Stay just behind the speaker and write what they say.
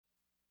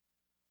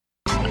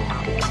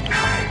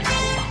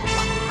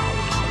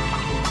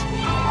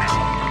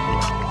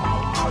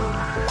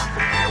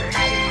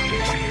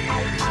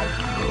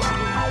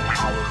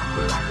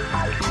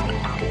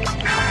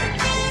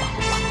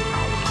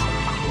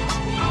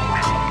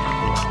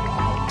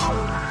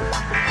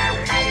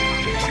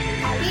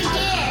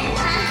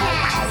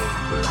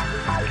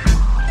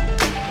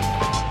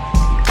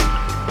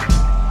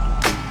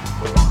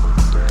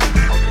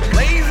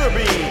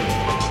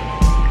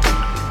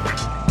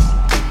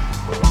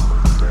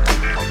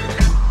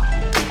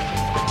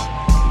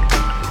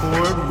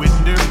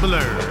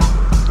Blurred.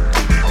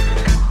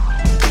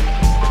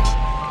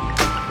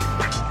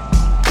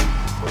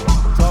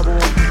 Double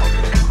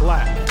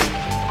black.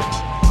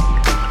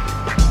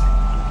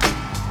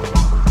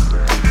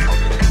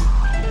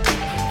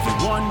 The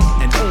one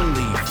and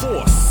only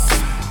force.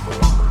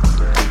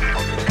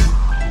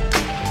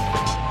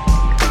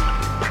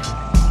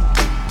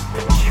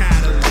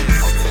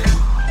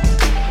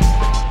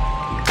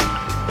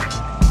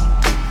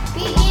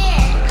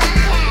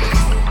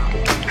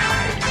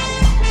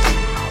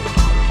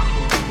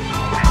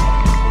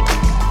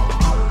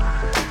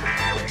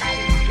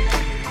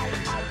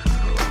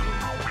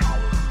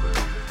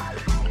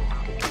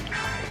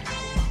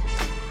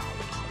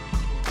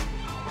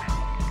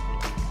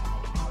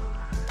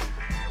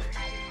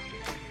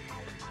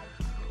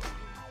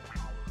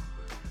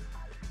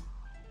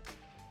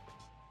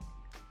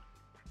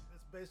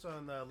 Based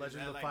on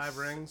Legend of the Five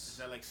Rings. Is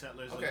that like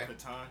Settlers of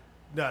Catan?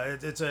 No,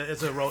 it's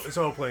a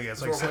role playing game.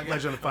 It's like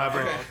Legend of the Five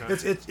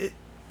Rings. Okay.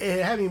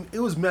 It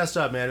was messed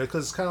up, man,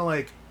 because it's kind of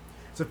like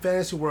it's a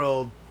fantasy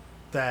world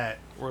that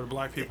where the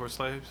black people are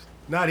slaves.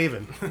 Not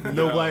even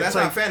no black. That's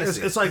not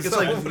fantasy. It's like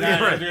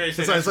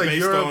based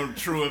Europe. on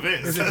true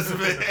events.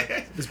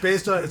 It's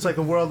based on. It's like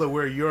a world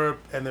where Europe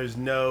and there's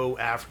no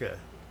Africa.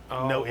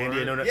 No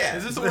India, no. Yeah.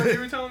 Is this the one you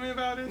were telling me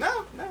about?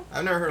 No.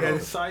 I've never heard of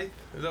it. Scythe?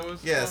 Is that what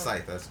it's Yeah, called?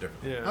 Scythe. That's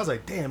different. Yeah. I was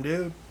like, damn,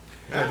 dude.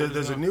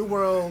 There's a new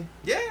world.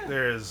 Yeah.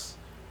 There's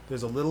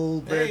a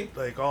little bit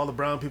like all the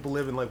brown people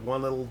live in like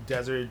one little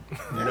desert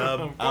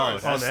nub on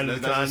the end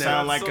of the That doesn't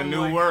sound like a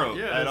new world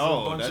at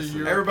all.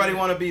 Everybody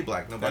want to be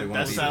black. Nobody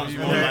want to be black. That sounds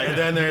more like. And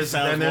then there's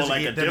a there's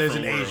an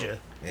different Asia.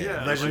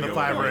 Yeah. Legend of the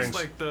Five Rings.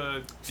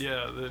 It's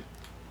like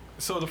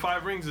so the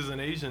Five Rings is an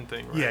Asian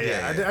thing, right?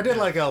 Yeah. I did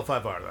like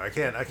L5R though.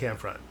 I can't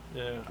front.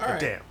 Yeah. But right.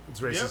 damn,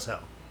 it's racist as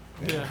hell.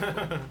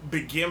 Yeah.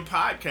 Begin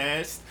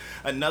podcast,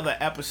 another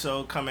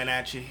episode coming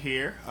at you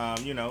here.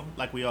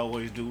 Like we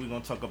always do, we're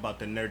gonna talk about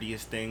the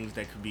nerdiest things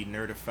that could be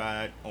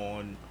nerdified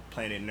on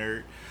Planet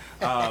Nerd.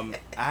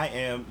 I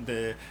am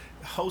the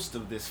host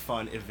of this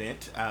fun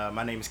event.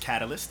 My name is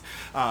Catalyst.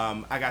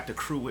 I got the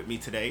crew with me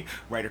today.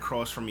 Right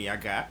across from me, I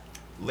got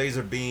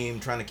Laser beam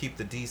trying to keep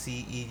the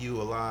DCEU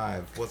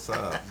alive. What's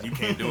up? You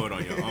can't do it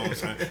on your own,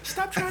 son.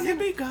 Stop trying to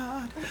be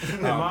God.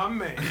 My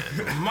man.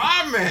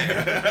 My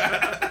man.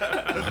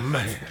 My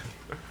man.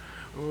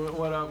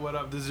 What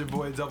up? This is your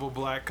boy Double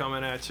Black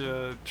coming at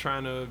you,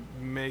 trying to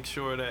make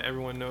sure that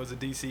everyone knows the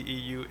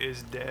DCEU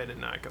is dead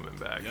and not coming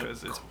back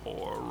because it's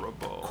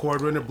horrible.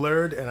 Cordwinner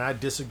Blurred, and I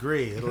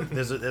disagree.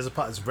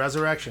 It's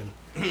resurrection.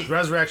 It's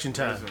resurrection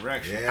time.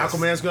 Resurrection. Yes.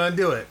 Aquaman's gonna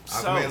do it.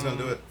 Aquaman's gonna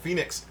do it.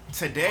 Phoenix.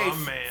 Today,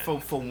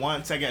 for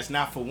once, I guess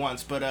not for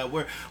once, but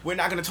we're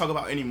not going to talk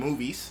about any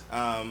movies.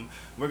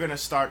 We're going to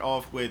start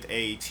off with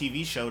a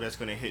TV show that's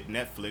going to hit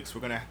Netflix.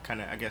 We're going to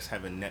kind of, I guess,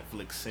 have a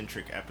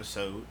Netflix-centric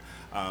episode.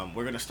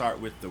 We're going to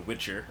start with The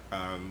Witcher.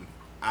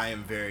 I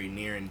am very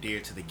near and dear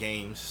to the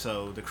games,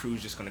 so the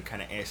crew's just going to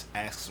kind of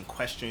ask some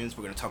questions.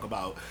 We're going to talk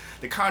about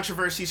the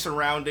controversy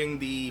surrounding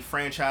the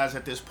franchise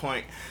at this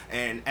point.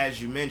 And as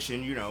you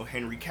mentioned,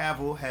 Henry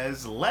Cavill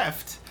has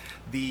left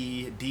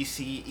the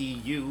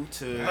DCEU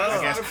to,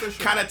 I guess,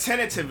 kind of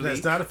tentatively.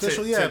 That's not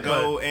official yet, to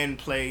go and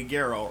play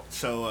Geralt.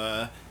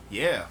 So,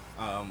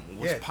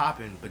 what's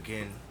poppin'?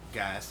 Begin,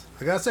 guys.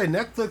 I gotta say,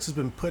 Netflix has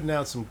been putting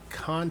out some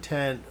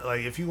content.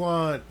 Like, if you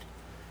want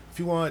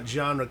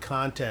genre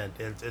content,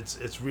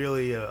 it's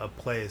really a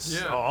place.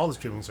 Yeah. All the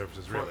streaming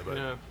services, really.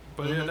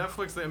 But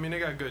Netflix. They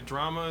got good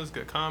dramas,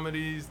 good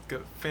comedies,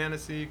 good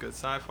fantasy, good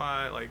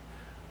sci-fi. Like,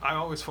 I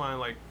always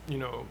find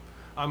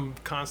I'm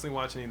constantly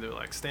watching either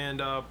like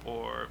stand up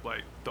or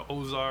like the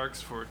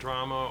Ozarks for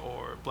drama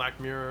or Black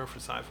Mirror for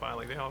sci-fi.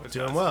 Like they always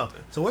doing well.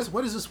 Something. So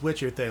what is this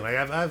Witcher thing? Like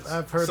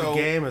I've heard the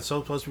game. It's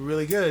supposed to be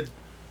really good.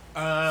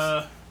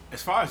 As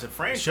far as the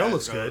franchise show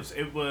looks goes,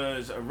 good. It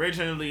was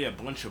originally a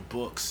bunch of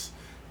books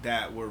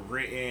that were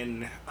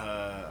written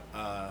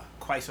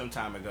quite some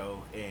time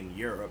ago in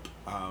Europe.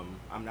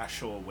 I'm not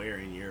sure where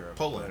in Europe.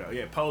 Poland.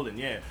 But, Poland.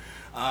 Yeah.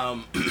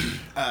 I'm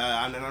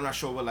not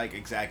sure what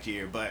exact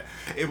year, but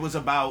it was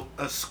about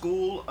a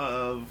school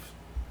of,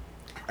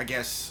 I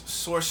guess,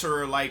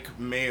 sorcerer-like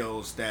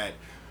males that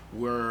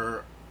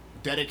were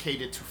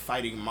dedicated to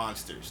fighting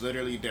monsters.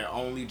 Literally, their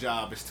only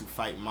job is to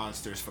fight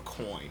monsters for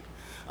coin.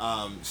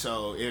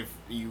 So if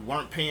you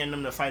weren't paying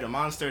them to fight a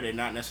monster, they're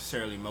not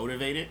necessarily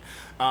motivated.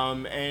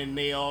 And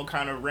they all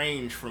kind of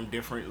range from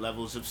different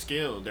levels of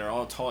skill. They're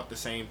all taught the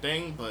same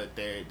thing, but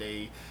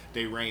they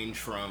range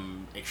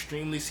from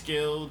extremely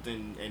skilled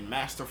and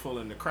masterful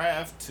in the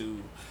craft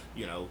to,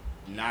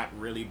 not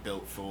really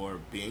built for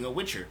being a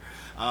witcher.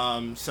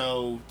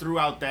 So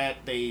throughout that,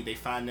 they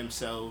find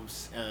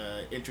themselves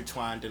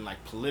intertwined in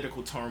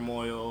political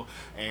turmoil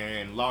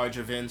and large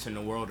events in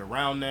the world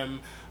around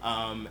them.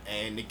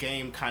 And the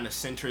game kind of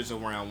centers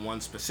around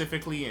one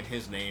specifically, and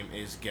his name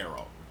is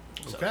Geralt.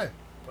 So.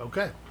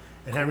 Okay.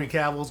 And Henry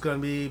Cavill's going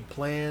to be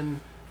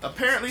playing.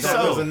 Apparently so.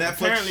 So. There's a Netflix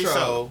Apparently show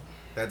so.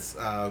 that's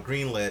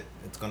greenlit.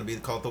 It's going to be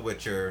called The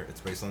Witcher.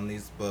 It's based on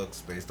these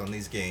books, based on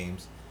these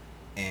games,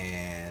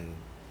 and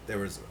there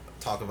was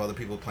talk of other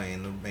people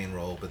playing the main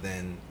role, but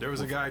then There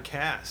was a guy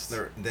cast.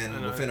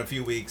 Then within a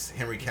few weeks,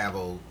 Henry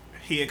Cavill.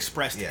 He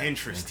expressed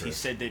interest. He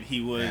said that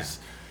he was,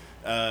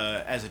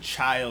 as a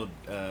child,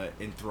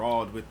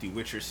 enthralled with the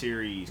Witcher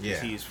series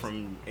because he's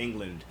from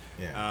England.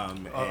 Yeah.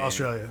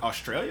 Australia.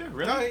 Australia?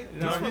 Really?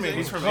 No,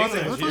 He's from Oh,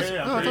 England.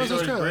 I thought it was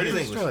Australia.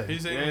 He's English.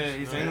 He's English. Yeah,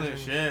 he's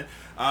English.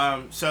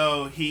 Yeah.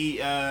 So he,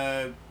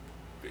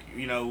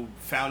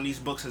 found these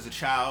books as a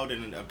child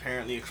and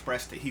apparently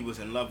expressed that he was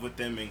in love with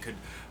them and could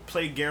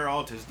play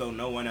Geralt as though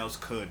no one else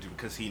could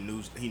because he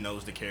knows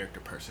the character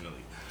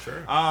personally.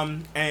 Sure.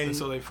 And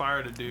so they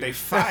fired a dude. They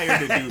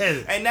fired a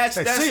dude, and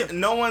that's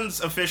no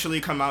one's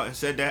officially come out and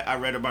said that. I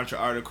read a bunch of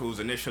articles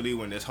initially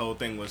when this whole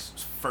thing was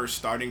first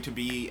starting to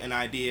be an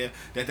idea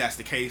that that's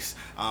the case,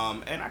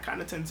 and I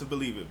kind of tend to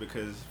believe it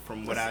because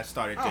from what I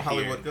started to hear,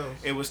 Hollywood goes.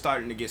 It was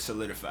starting to get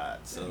solidified.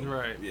 So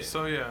right.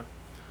 Yeah.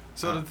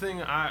 So the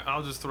thing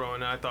I'll just throw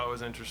in that I thought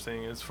was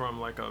interesting is from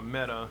like a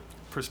meta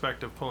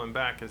perspective pulling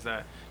back is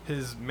that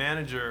his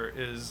manager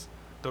is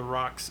The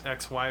Rock's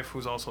ex-wife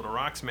who's also The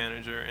Rock's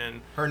manager,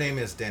 and her name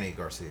is Danny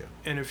Garcia.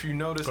 And if you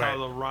notice how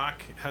The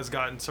Rock has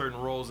gotten certain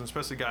roles and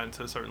especially gotten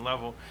to a certain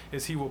level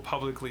is he will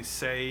publicly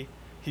say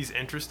he's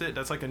interested.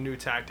 That's like a new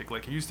tactic.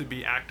 Like it used to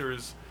be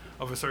actors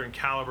of a certain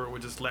caliber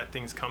would just let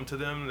things come to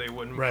them. They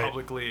wouldn't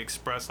publicly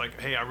express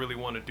like, hey, I really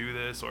want to do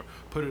this, or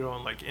put it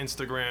on like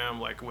Instagram,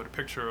 like with a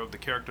picture of the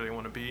character they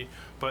want to be.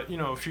 But,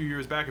 a few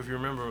years back, if you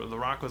remember, The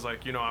Rock was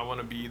like, I want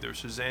to be either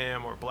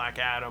Shazam or Black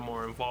Adam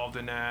or involved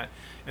in that.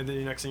 And then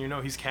the next thing you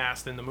know, he's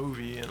cast in the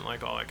movie and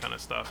like all that kind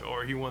of stuff.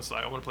 Or he wants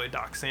like, I want to play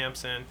Doc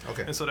Samson.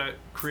 Okay. And so that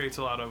creates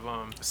a lot of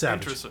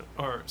interest.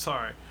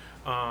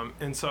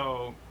 And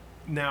so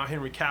now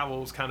Henry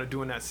Cavill's kind of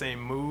doing that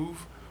same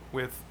move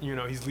with,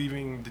 he's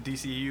leaving the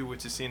DCEU,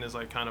 which is seen as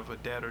like kind of a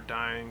dead or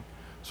dying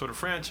sort of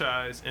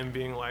franchise, and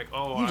being like,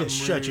 you just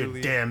shut your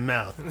damn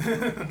mouth.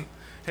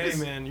 Hey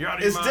man, you're out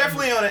of your mind. It's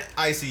definitely on an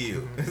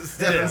ICU. It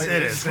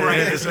is.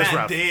 It's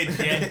rough.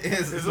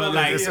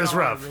 It's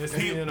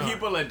rough.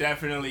 People are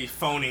definitely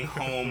phoning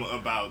home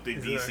about the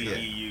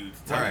DCEU.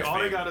 All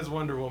they got is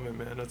Wonder Woman,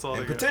 man. That's all.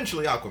 And they got.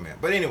 Potentially Aquaman.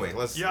 But anyway,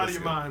 you're out of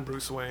your mind,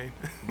 Bruce Wayne.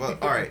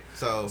 But all right,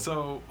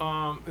 so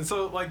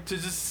like to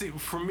just see,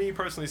 for me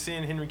personally,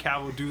 seeing Henry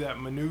Cavill do that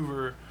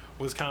maneuver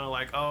was kind of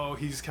like, oh,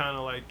 he's kind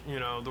of like,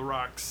 The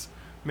Rock's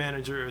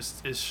manager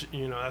is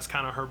that's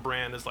kind of her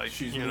brand, is like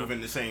she's moving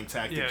the same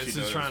tactic. Yeah, she's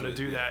just trying to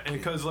do that, and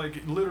because like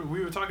literally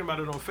we were talking about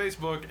it on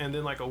Facebook, and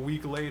then like a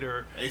week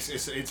later,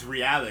 it's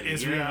reality.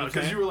 It's reality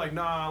because you were like,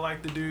 nah, I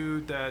like the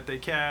dude that they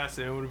cast,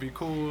 and it would be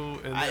cool.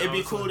 And it'd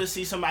be cool to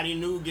see somebody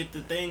new get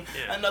the thing.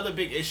 Yeah. Another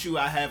big issue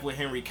I have with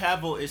Henry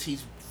Cavill is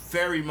he's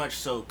very much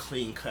so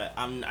clean cut.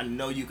 I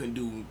know you can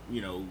do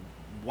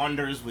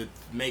wonders with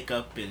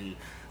makeup and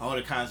all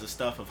the kinds of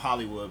stuff of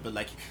Hollywood, but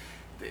like.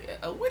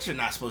 A Witcher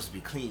not supposed to be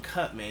clean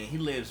cut, man. He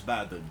lives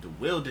by the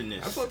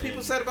wilderness. That's what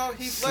people said about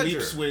Heath Ledger.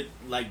 Sleeps with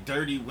like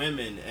dirty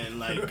women and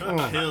like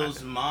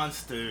kills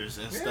monsters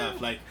and stuff.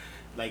 Like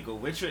a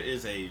Witcher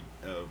is a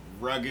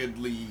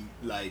ruggedly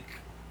like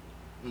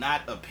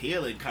not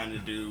appealing kind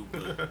of dude.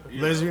 But,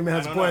 Laser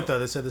has a point though.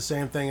 They said the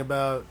same thing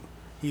about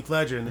Heath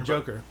Ledger and the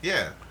Joker.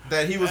 Yeah,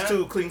 that he was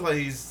too clean cut.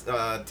 He's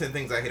 10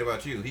 Things I Hate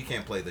About You. He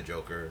can't play the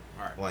Joker,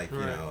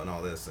 and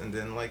all this, and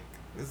then like.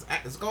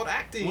 It's called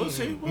acting. We'll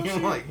see.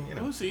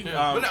 We'll see.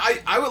 Yeah. But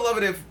I would love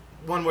it if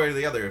one way or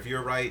the other, if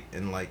you're right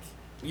and like.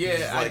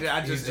 Yeah,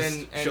 I just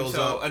shows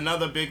so up.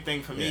 Another big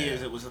thing for me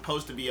is it was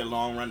supposed to be a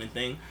long running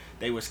thing.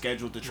 They were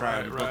scheduled to try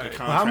and book a contract.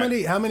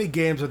 Well, how many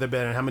games have there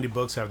been, and how many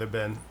books have there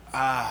been?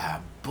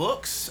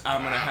 Books,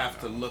 I'm gonna have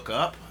to look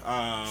up.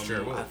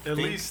 Sure, well, at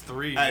least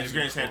 3. I was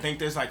gonna say, I think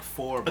there's like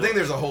 4 books. I think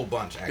there's a whole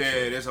bunch, actually.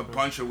 Yeah, there's a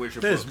bunch of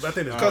Witcher books. I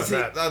think because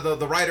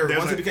the writer,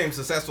 once he became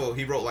successful,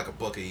 he wrote like a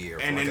book a year.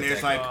 And then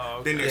there's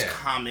there's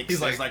comics.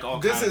 He's like all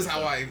this kinds is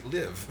how I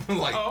live.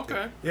 Like, oh,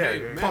 okay.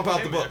 Yeah, pump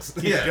out the books.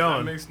 Keep it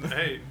going.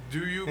 Hey,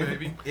 do you,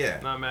 baby?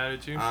 Yeah. Not mad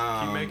at you.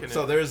 Keep making it.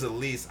 So there's at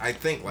least, I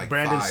think, like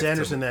Brandon 5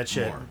 Sanderson, to that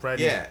shit. more. Right?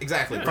 Yeah,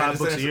 exactly. Yeah. 5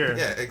 books a year.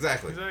 Yeah,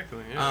 exactly.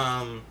 Exactly.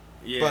 Yeah.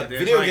 Yeah, but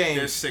video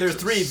games, there's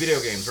 3 video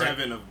games,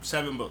 right?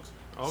 7 books.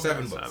 Okay,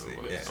 7 books.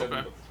 Yeah. 7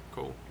 Okay. books.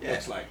 Cool. Yeah.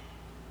 Looks like.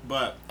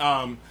 But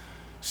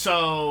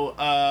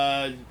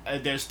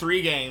there's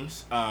 3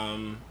 games.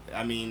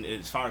 I mean,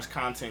 as far as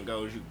content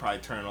goes, you could probably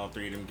turn all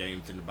 3 of them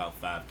games into about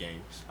 5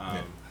 games.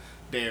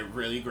 They're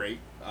really great.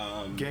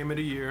 Game of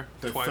the year,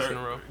 twice in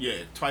a row. Yeah,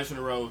 twice in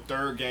a row.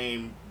 Third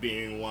game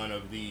being one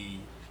of the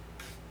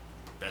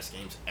best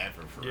games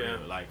ever for real.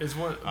 Like it's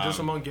one just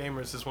among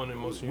gamers. It's one of the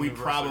most. We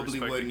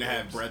probably wouldn't games.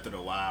 have Breath of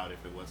the Wild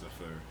if it wasn't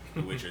for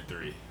The Witcher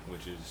 3,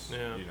 which is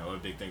a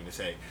big thing to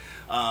say.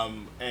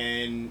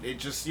 And it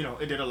just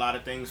it did a lot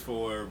of things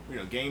for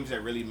games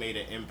that really made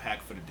an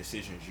impact for the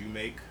decisions you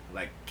make.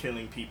 Like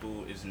killing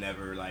people is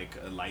never like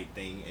a light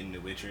thing in The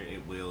Witcher.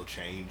 It will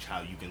change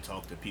how you can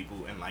talk to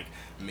people and like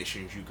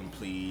missions you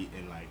complete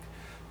and like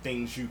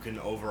things you can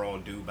overall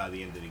do by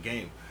the end of the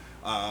game.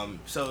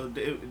 So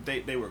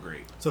they were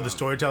great. So the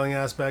storytelling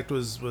aspect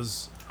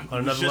was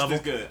on another just level.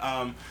 As good.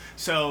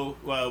 So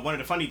one of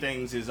the funny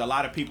things is a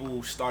lot of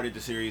people started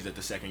the series at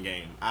the second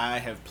game. I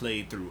have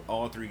played through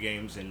all 3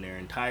 games in their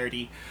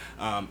entirety,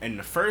 and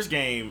the first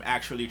game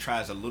actually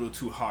tries a little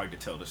too hard to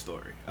tell the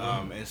story.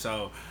 And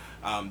so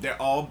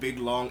they're all big,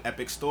 long,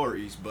 epic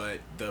stories, but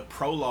the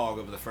prologue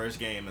of the first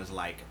game is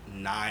like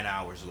 9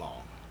 hours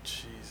long.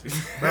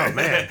 Jesus. Oh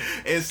man,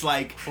 it's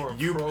like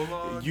you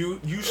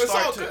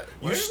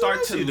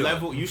start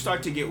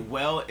to get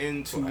well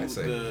into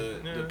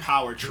the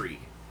power tree,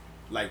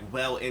 like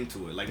well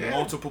into it, like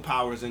multiple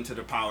powers into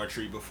the power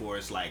tree before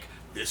it's like,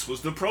 this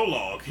was the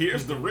prologue,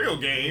 here's the real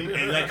game,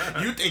 and like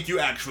you think you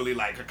actually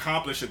like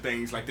accomplish the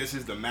things, like this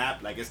is the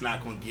map, like it's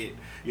not gonna get,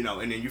 you know,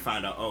 and then you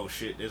find out, oh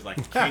shit, there's like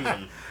a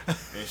kingdom and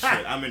shit.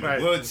 I'm in the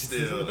woods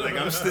still, like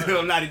I'm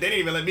still not. They didn't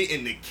even let me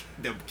in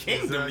the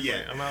kingdom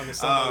yet. I'm out in the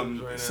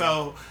suburbs right now.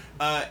 So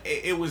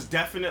it was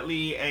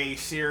definitely a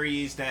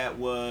series that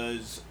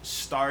was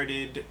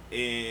started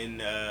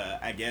in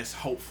I guess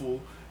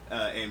hopeful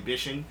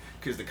ambition,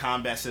 because the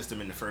combat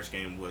system in the first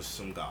game was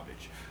some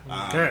garbage.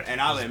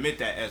 And I'll admit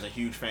that as a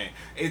huge fan.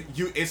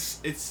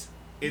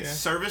 It's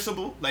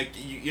serviceable. Like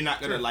you're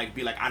not gonna like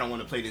be like, I don't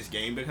want to play this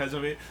game because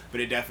of it, but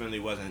it definitely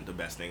wasn't the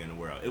best thing in the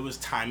world. It was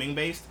timing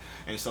based,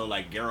 and so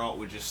like Geralt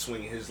would just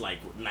swing his like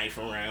knife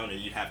around, and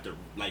you'd have to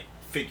like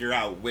figure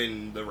out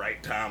when the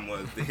right time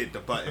was to hit the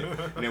button,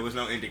 and there was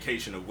no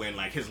indication of when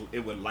like his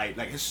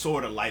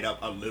sword would light up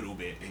a little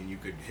bit, and you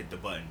could hit the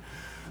button.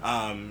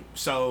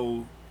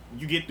 So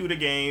you get through the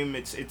game,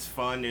 it's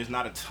fun. There's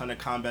not a ton of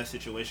combat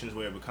situations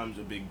where it becomes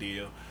a big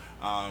deal.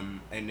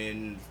 And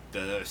then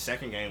the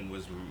second game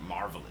was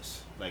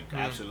marvelous, like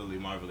absolutely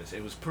marvelous.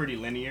 It was pretty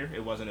linear.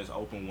 It wasn't as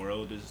open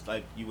world as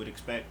like you would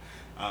expect,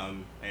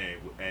 and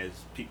as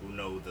people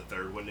know the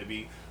third one to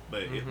be.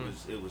 But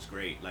it was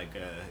great. Like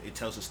it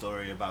tells a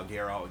story about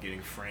Geralt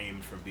getting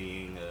framed for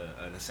being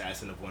an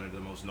assassin of one of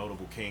the most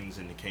notable kings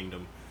in the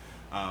kingdom,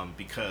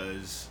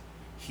 because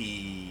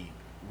he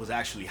was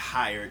actually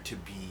hired to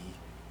be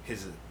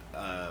his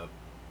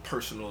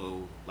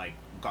personal like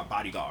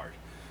bodyguard.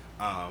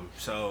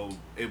 So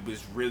it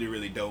was really,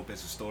 really dope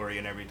as a story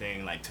and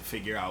everything, like to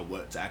figure out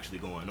what's actually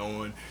going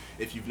on.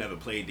 If you've never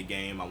played the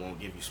game, I won't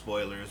give you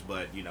spoilers,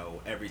 but you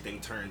know, everything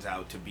turns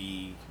out to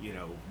be, you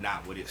know,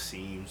 not what it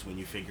seems when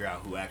you figure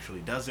out who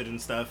actually does it and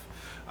stuff.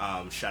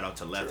 Shout out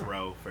to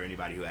Lethro for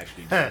anybody who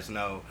actually does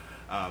know.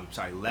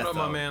 Sorry, Letho. What up,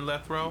 my man,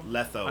 Lethro?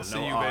 Letho, I see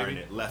no you, R baby. in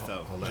it.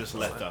 Letho, just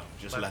Letho,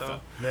 just Letho.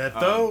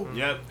 Letho.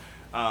 Yep.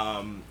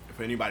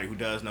 For anybody who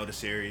does know the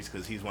series,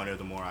 because he's one of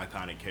the more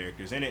iconic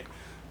characters in it.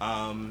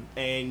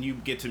 And you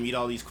get to meet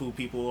all these cool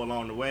people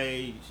along the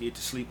way. You get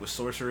to sleep with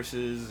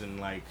sorceresses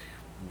and like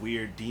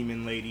weird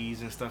demon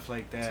ladies and stuff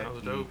like that.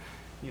 Sounds dope.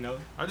 You know,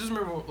 I just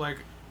remember like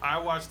I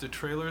watched the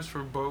trailers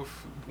for both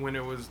when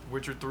it was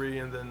Witcher 3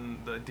 and then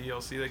the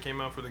DLC that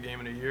came out for the game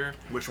in a year.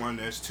 Which one?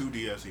 There's 2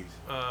 DLCs.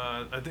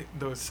 I think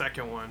the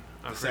second one.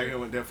 The second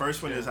one. The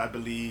first one is, I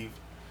believe,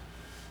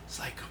 it's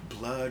like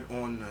blood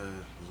on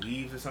the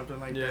leaves or something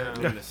like that.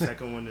 And the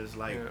second one is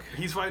like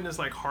he's fighting this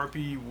like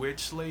harpy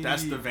witch lady.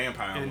 That's the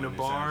vampire in one, the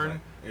barn. Like.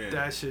 Yeah.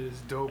 That shit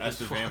is dope.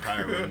 That's as the fuck.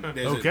 vampire one.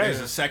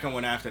 There's a second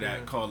one after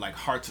that called like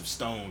Hearts of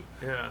Stone,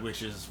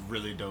 which is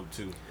really dope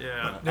too.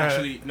 Yeah.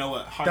 Actually, no,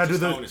 what Hearts of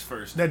Stone is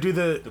first. Now do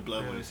the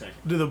blood one is second.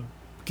 Do the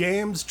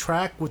games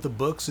track with the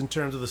books in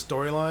terms of the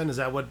storyline? Is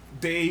that what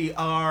they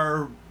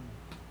are?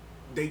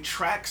 They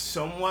track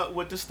somewhat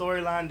what the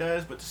storyline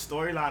does, but the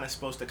storyline is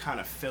supposed to kind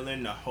of fill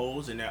in the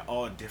holes, and they're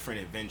all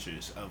different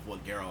adventures of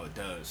what Geralt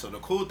does. So the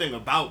cool thing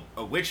about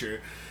a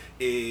Witcher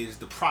is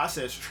the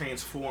process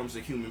transforms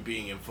the human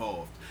being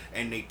involved,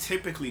 and they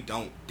typically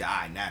don't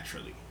die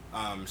naturally.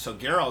 So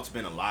Geralt's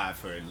been alive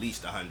for at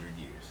least 100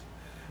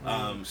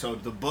 years. So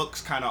the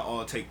books kind of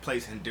all take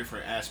place in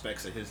different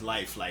aspects of his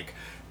life, like,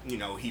 you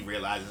know, he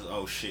realizes,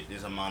 oh shit,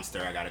 there's a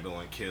monster I gotta go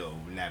and kill,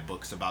 and that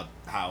book's about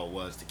how it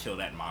was to kill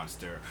that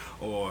monster.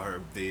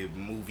 Or the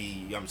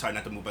movie, I'm sorry,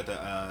 not the movie, but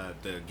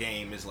the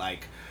game is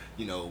like,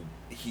 you know,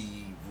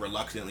 he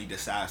reluctantly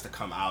decides to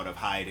come out of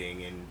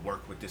hiding and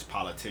work with this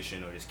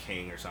politician or this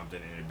king or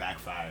something, and it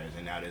backfires,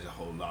 and now there's a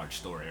whole large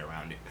story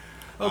around it.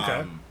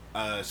 Okay.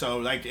 So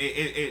like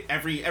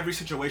every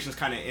situation is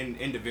kind of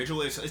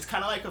individual. It's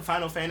kind of like a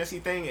Final Fantasy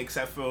thing,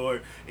 except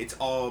for it's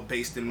all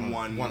based in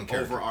one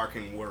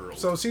overarching world.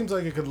 So it seems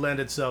like it could lend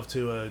itself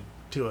to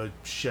a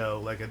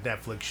show, like a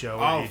Netflix show.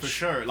 Oh, for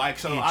sure. Like,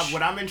 so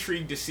what I'm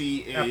intrigued to see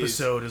is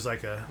episode is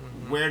like a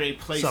where they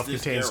place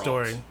self-contained this Geralt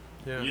story.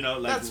 Yeah. You know,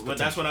 like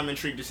that's what I'm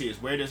intrigued to see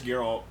is where does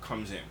Geralt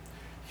comes in.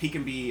 He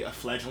can be a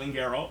fledgling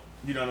Geralt.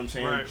 You know what I'm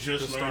saying? Right,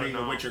 just learning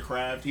the Witcher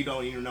craft. He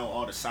don't even know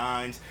all the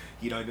signs.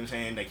 You know what I'm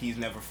saying? Like, he's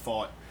never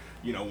fought,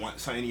 you know,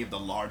 any of the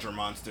larger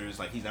monsters.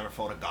 Like, he's never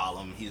fought a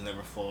golem. He's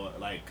never fought,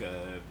 like,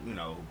 you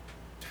know,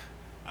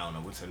 I don't know,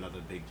 what's another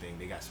big thing?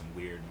 They got some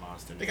weird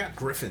monster names. They got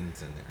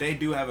griffins in there. They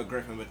do have a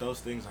griffin, but those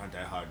things aren't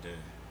that hard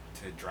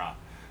to drop.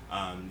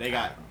 They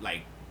got,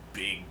 like,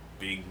 big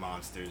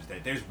monsters.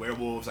 That there's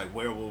werewolves. Like,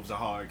 werewolves are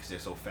hard because they're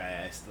so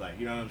fast. Like,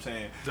 you know what I'm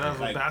saying? Do they have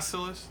a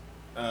basilisk?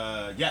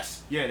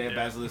 Yes, yeah, they have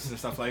basilisks and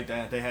stuff like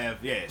that. They have,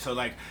 so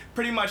like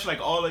pretty much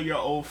like all of your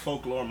old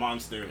folklore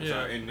monsters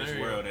are in this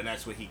world, and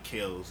that's what he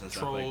kills and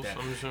trolls, stuff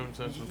like that. I'm sure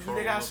some trolls.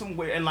 They got some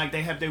weird, and like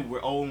they have their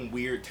own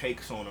weird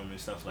takes on them and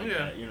stuff like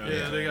that. You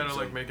know, they gotta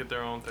like make it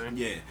their own thing.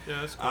 Yeah,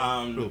 that's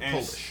cool.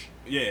 Polish.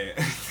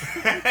 Yeah.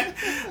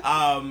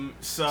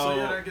 So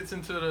that gets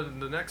into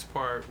the next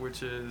part,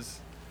 which is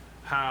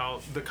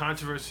how the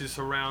controversy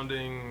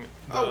surrounding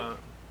the.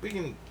 We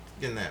can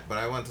get in that, but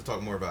I want to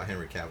talk more about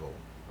Henry Cavill.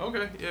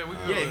 Okay,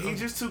 yeah, he's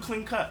just too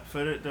clean cut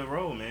for the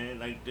role, man.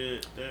 Like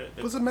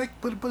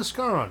put a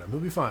scar on him, he'll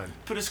be fine.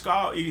 Put a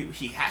scar.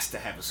 He has to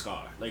have a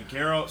scar. Like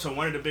Geralt. So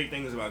one of the big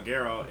things about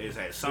Geralt is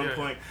at some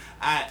point,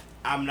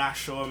 I'm not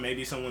sure.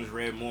 Maybe someone's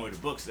read more of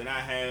the books than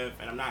I have,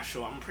 and I'm not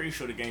sure. I'm pretty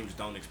sure the games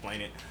don't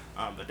explain it,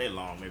 but they're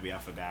long. Maybe I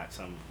forgot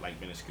some like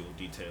minuscule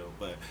detail.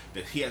 But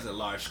he has a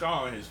large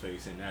scar on his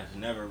face, and that's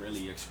never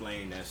really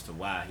explained as to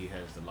why he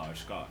has the large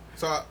scar.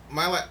 So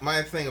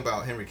my thing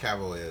about Henry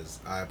Cavill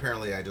is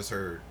apparently I just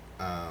heard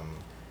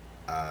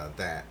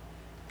that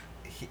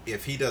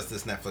if he does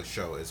this Netflix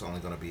show, it's only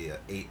going to be a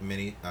 8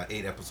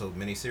 episode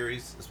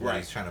miniseries. Is what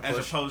he's trying to push,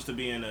 as opposed to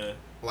being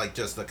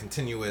just a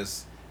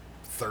continuous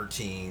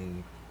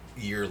 13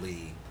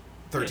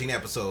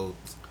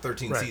 episodes,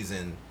 13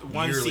 season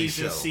one yearly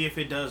season. show. See if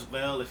it does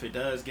well. If it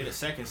does, get a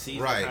second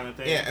season kind of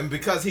thing. Yeah, and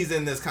because he's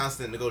in this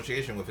constant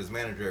negotiation with his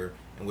manager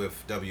and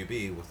with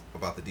WB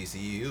about the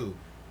DCEU,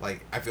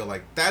 like I feel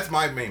like that's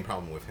my main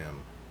problem with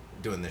him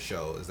doing this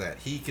show is that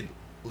he could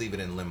leave it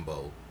in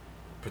limbo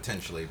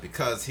potentially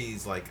because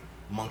he's like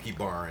monkey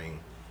barring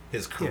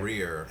his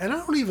career. And I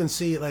don't even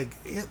see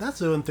that's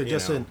the one thing.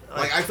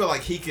 I feel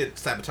like he could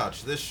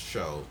sabotage this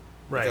show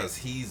because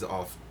he's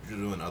off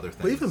doing other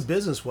things. But even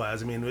business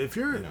wise, I mean, if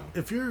you're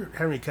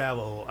Henry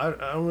Cavill,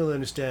 I don't really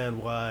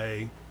understand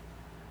why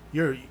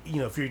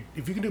if you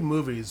can do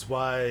movies,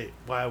 why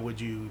would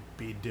you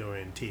be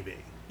doing TV?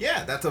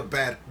 Yeah, that's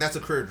a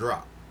career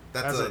drop.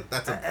 That's a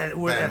bad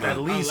move. At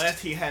least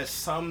unless he has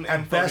some at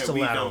info best that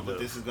we know, move. but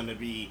this is going to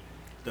be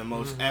the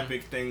most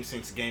epic thing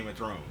since Game of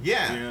Thrones.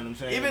 Yeah, you know what I'm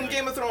saying. Even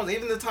Game of Thrones,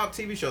 even the top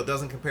TV show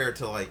doesn't compare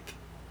to the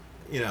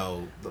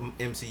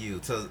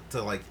MCU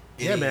to like.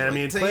 Yeah, man. I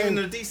mean, playing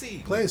the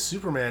DC playing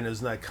Superman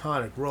is an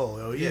iconic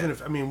role. Even if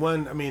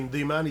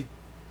the amount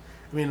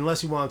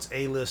unless he wants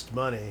A-list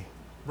money.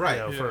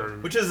 Right,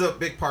 which is a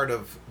big part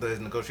of the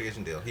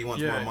negotiation deal. He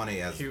wants more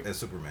money as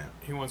Superman.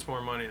 He wants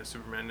more money as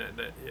Superman.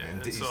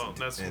 And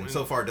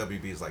so far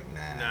WB is like,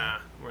 nah,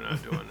 we're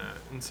not doing that.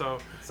 And so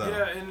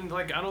and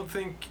like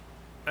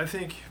I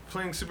think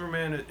playing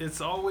Superman,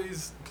 it's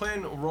always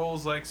playing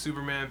roles like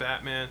Superman,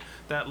 Batman,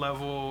 that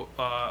level,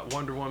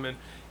 Wonder Woman.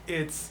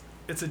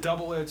 It's a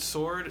double-edged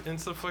sword and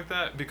stuff like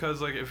that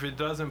because like if it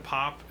doesn't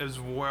pop as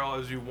well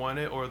as you want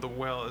it or the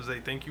well as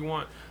they think you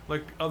want,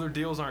 like other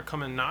deals aren't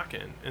coming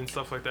knocking and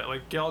stuff like that.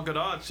 Like Gal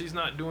Gadot, she's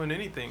not doing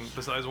anything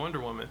besides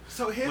Wonder Woman.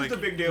 So here's the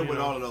big deal with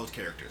all of those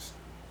characters.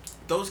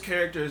 Those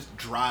characters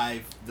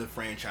drive the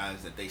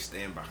franchise that they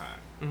stand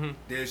behind. Mm-hmm.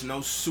 There's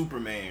no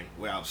Superman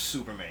without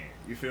Superman.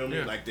 You feel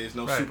me? Like there's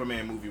no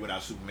Superman movie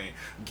without Superman.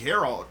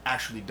 Geralt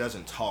actually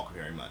doesn't talk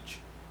very much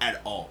at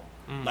all.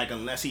 Like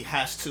unless he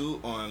has to,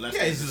 or unless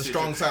he's a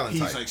strong silent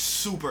type. He's like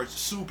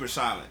super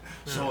silent.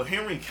 Yeah. So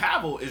Henry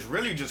Cavill is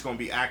really just gonna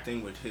be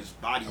acting with his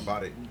body,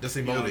 just emoting.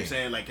 You know what I'm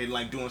saying? Like and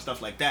like doing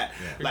stuff like that.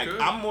 Yeah. Like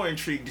I'm more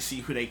intrigued to see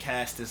who they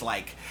cast as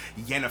like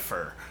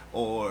Yennefer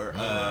or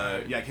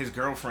like his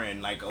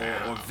girlfriend, like or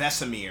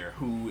Vesemir,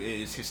 who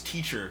is his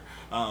teacher,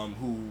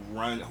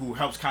 who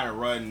helps kind of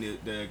run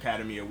the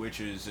Academy of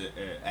Witches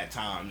at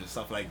times and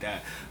stuff like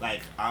that.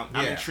 Like I'm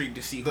intrigued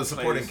to see who the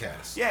supporting plays.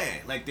 cast. Yeah,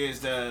 like there's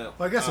the.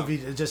 Well, I guess if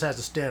he just has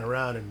to stand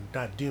around and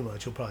not do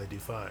much, he'll probably do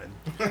fine.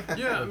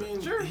 Yeah, I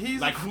mean, sure. He's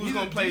like who's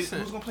gonna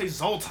play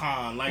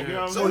Zoltan? Like you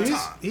know, so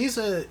he's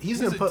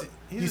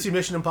you see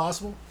Mission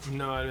Impossible?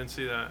 No, I didn't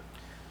see that.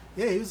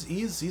 Yeah,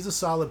 he's a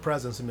solid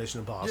presence in Mission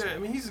Impossible. Yeah, I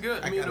mean he's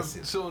good. I mean,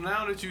 so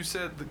now that you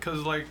said,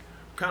 because like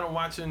kind of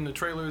watching the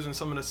trailers and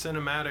some of the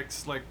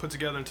cinematics like put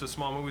together into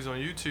small movies on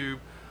YouTube,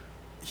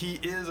 he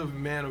is a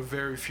man of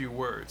very few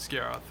words,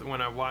 Gareth.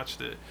 When I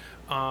watched it.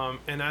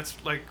 And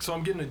that's like, so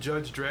I'm getting a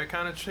Judge Dredd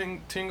kind of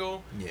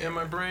tingle in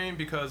my brain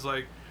because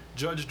like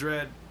Judge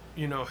Dredd,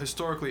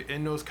 historically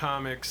in those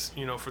comics,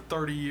 for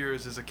 30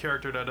 years is a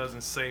character that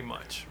doesn't say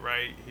much,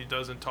 right? He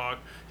doesn't talk.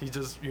 He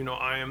just,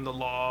 I am the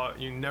law.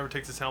 He never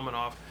takes his helmet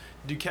off.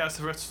 You cast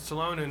Sylvester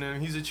Stallone in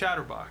and he's a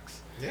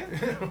chatterbox.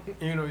 Yeah.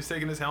 He's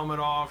taking his helmet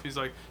off. He's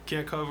like,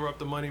 can't cover up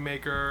the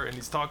moneymaker, and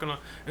he's talking.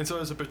 And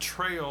so it's a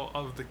betrayal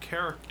of the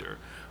character.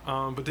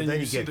 But then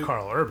you get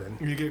Carl Urban.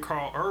 You get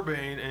Carl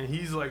Urban, and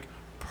he's like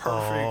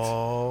perfect.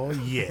 Oh,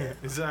 yeah.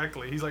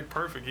 Exactly. He's like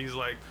perfect. He's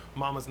like,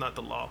 Mama's not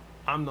the law.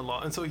 I'm the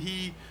law. And so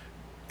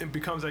it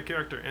becomes that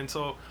character. And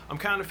so I'm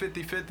kind of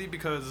 50-50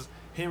 because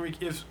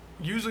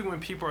usually when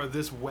people are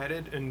this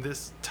wedded and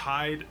this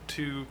tied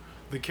to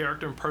the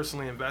character and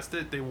personally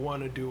invested, they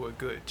want to do a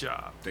good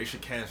job. They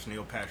should cast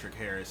Neil Patrick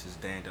Harris as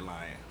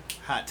Dandelion.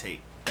 Hot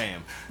take.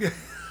 Bam.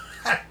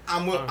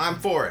 I'm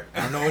for it.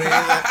 I don't know what it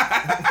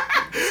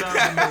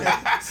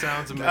is.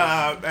 Sounds amazing.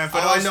 And for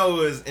All I those,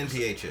 know is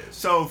NPH is.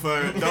 so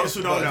for those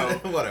who don't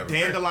know, Whatever.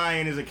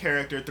 Dandelion is a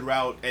character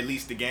throughout at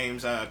least the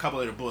games, a couple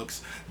of the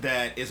books,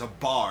 that is a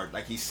bard.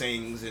 Like he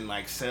sings and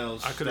like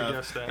sells I could have stuff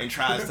guessed that. and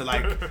tries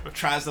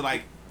to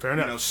like Fair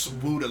enough.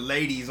 woo the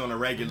ladies on a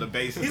regular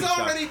basis. He's and stuff.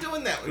 already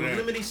doing that with Yeah.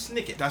 Lemony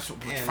Snicket. That's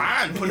And-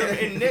 fine. Put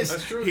him in this.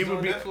 That's true, He it's would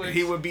on be Netflix.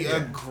 he would be Yeah. a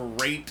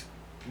great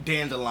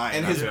Dandelion.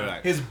 And I his feel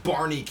like. his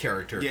Barney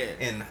character Yeah.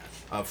 in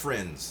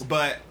Friends.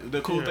 But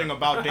the cool Yeah. thing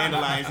about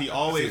Dandelion is he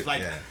always See,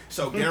 like yeah.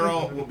 so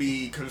Geralt will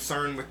be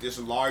concerned with this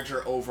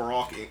larger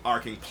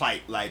overarching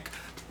plight, like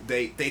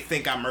they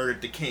think I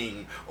murdered the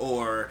king,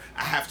 or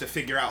I have to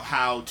figure out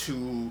how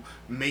to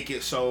make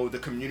it so the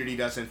community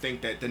doesn't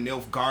think that the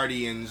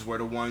Nilfgaardians were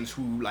the ones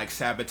who like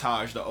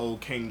sabotaged the old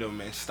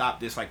kingdom and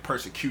stopped this like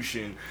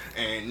persecution.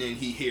 And then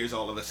he hears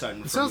all of a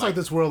sudden. It sounds like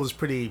this world is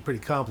pretty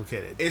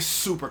complicated. It's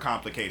super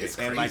complicated, It's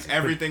and like crazy.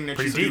 everything that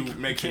Pretty you deep. do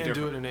makes it Can't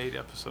do different. it in 8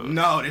 episodes.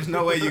 No, there's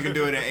no way you can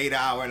do it in 8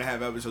 hour and a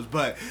half episodes.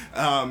 But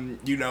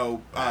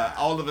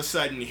all of a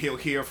sudden he'll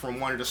hear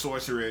from one of the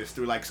sorcerers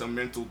through like some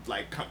mental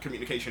like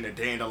communication that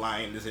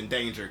Dandelion is in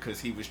danger because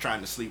he was trying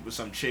to sleep with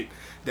some chick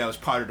that was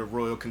part of the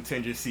royal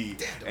contingency,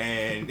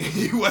 and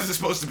he wasn't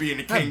supposed to be in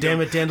the God kingdom.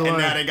 damn it, Dandelion.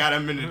 And now they got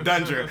him in the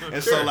dungeon,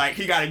 and so Sure. like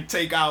he got to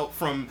take out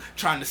from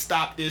trying to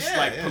stop this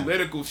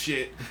political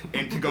shit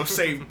and to go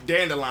save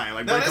Dandelion.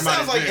 Like No, break that him out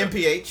sounds of like jail.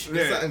 MPH.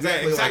 Yeah, It's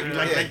exactly.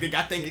 Like, Like,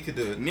 I think he could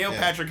do it. Neil Yeah.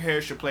 Patrick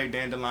Harris should play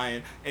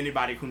Dandelion.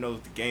 Anybody who knows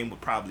the game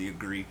would probably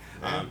agree.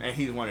 Yeah. And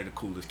he's one of the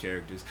coolest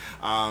characters.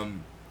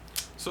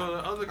 So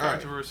the other right.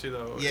 controversy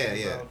though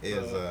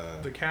is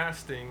the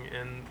casting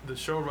and the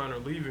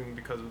showrunner leaving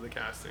because of the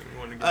casting. You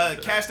want to get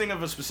into that? Casting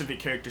of a specific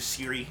character,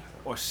 Ciri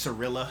or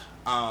Cirilla.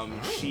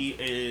 She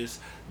is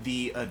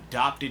the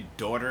adopted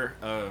daughter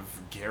of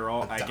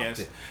Geralt, I guess.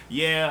 Adopted.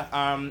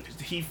 Yeah,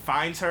 he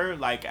finds her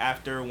like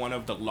after one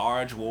of the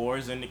large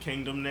wars in the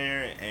kingdom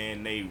there,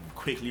 and they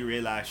quickly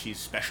realize she's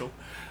special.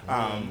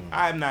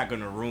 I'm not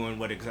gonna ruin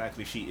what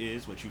exactly she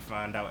is, what you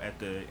find out at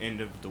the end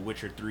of The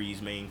Witcher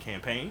 3's main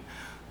campaign.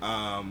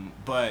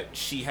 But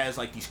she has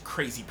like these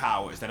crazy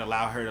powers that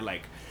allow her to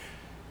like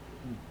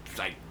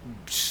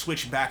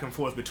switch back and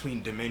forth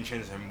between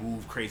dimensions and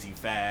move crazy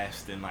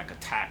fast and like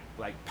attack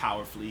like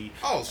powerfully.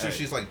 Oh, so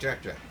she's like Jack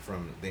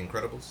from The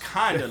Incredibles?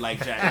 Kind of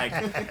like Jack,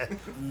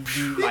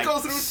 like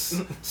goes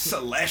through-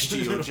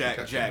 celestial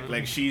Jack.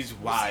 Like she's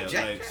wild.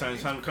 Jack.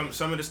 Like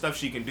some of the stuff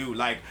she can do.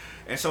 Like,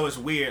 and so it's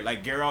weird.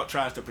 Like Geralt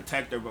tries to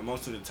protect her, but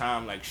most of the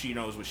time, like she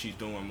knows what she's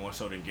doing more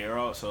so than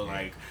Geralt. So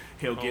like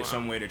he'll get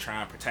somewhere to try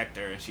and protect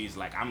her, and she's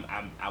like,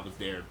 I was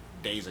there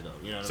days ago.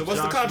 You know. So what's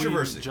the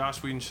controversy?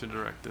 Josh Whedon should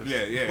direct this.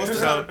 Yeah. What's the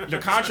So the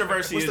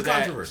controversy What's is the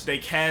controversy? that they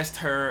cast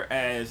her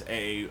as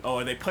they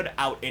put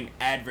out an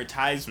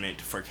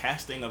advertisement for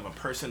casting of a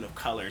person of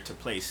color to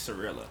play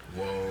Cirilla.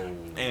 Whoa.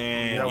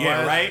 And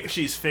Yeah, right?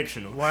 She's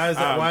fictional. Why is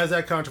that? Why is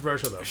that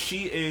controversial though?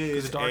 She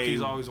is 'Cause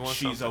Darkies always want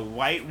she's something. a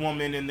white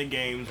woman in the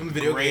games In the with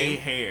video gray game?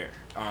 hair.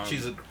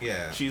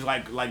 She's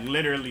like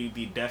literally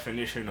the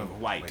definition of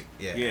white. like,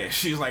 yeah.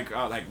 She's like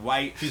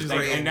white. She's like,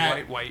 like and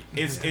that white.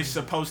 it's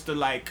supposed to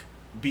like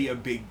be a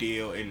big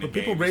deal in the But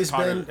people game. race It's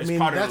part bend. of- I it's mean,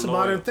 part of that's a the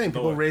modern lore. thing.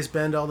 People Lore. race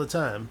bend all the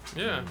time.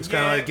 Yeah. It's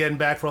kind of like getting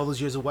back for all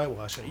those years of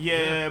whitewashing.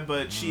 Yeah,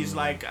 but she's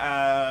like,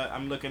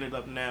 I'm looking it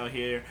up now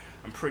here.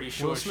 I'm pretty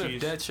sure Will Smith,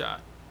 she's. Deadshot.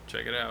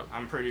 Check it out.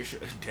 I'm pretty sure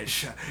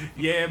Deadshot.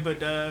 Yeah, but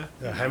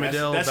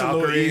Hemmerdale, that's a little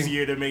Valkyrie.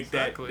 easier to make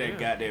Exactly, that yeah.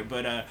 got there.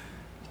 But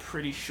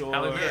pretty sure.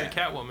 Halle Berry, yeah.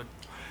 Catwoman.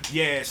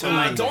 Yeah, so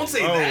Like, don't say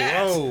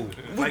that. Oh,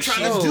 We're like, trying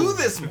to oh, do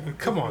this.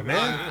 Come on,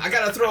 man. I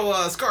gotta throw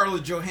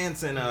Scarlett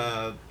Johansson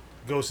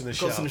Ghost in the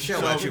Shell. Ghost in the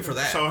Shell at you for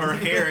that. So her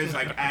hair is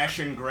like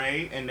ashen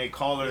gray, and they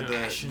call her the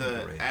Ashen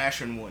gray.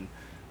 ashen one.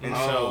 And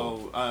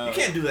Oh. so You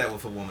can't do that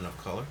with a woman of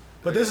color.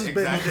 But this has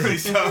exactly. been.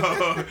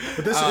 So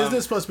But this isn't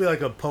this supposed to be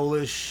like a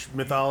Polish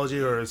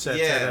mythology or a set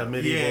Yeah. of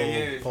medieval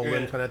Yeah,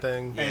 Poland yeah. kind of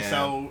thing? and Yeah.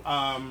 so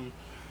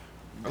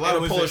A lot it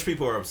of was Polish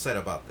people are upset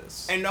about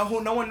this. and no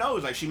one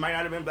knows. Like she might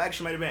not have been black.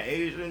 She might have been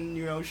Asian.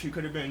 You know, she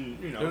could have been.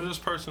 You There's know. this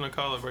person of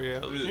color, but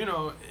yeah, you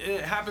know,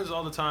 it happens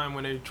all the time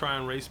when they try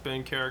and race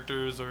bend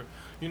characters, or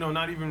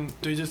not even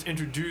they just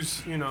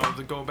introduce,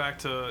 to go back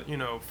to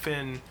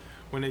Finn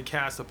when they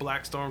cast a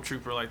black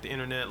stormtrooper, like the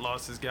internet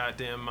lost his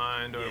goddamn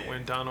mind, or Yeah.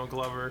 when Donald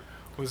Glover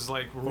was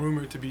like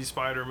rumored to be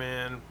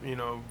Spider-Man,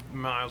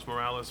 Miles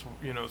Morales,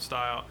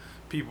 style.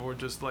 People were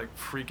just like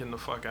freaking the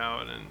fuck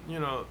out, and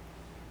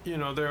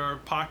there are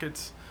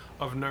pockets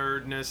of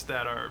nerdness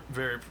that are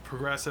very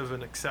progressive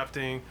and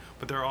accepting,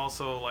 but there are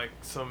also like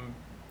some,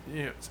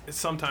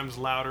 sometimes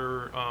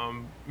louder,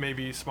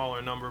 maybe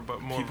smaller number,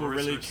 but more People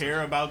really voices.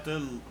 care about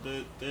the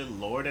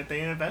lore that they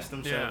invest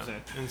themselves Yeah,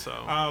 in. and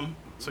so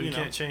So you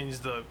can't change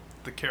the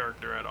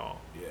character at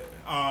all.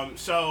 Yeah.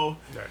 So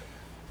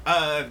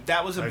Right.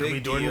 that was a Michael B.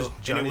 big Jordan's deal,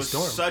 and Johnny it was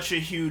Storm. such a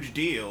huge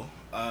deal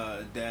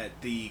that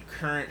the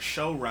current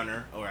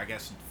showrunner, or I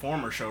guess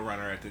former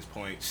showrunner at this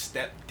point,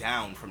 stepped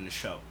down from the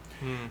show.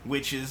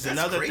 which is That's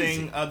another crazy.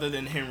 thing other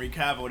than Henry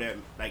Cavill that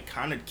like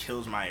kind of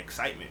kills my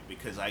excitement,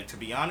 because like, to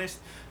be honest,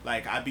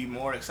 like I'd be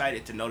more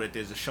excited to know that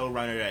there's a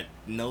showrunner that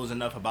knows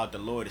enough about the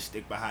lore to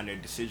stick behind their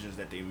decisions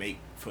that they make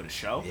for the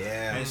show.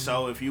 Yeah. And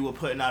so if you were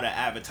putting out an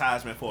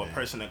advertisement for a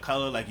person of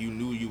color, like you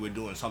knew you were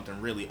doing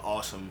something really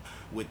awesome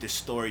with this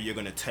story you're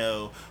gonna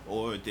tell,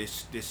 or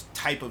this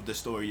type of the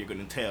story you're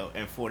gonna tell,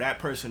 and for that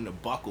person to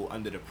buckle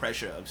under the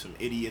pressure of some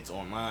idiots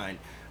online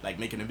like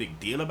making a big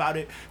deal about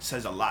it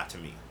says a lot to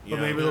me. You But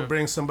know? maybe they'll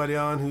bring somebody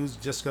on who's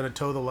just going to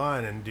toe the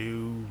line and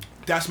do.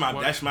 That's my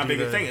biggest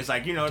the- thing. It's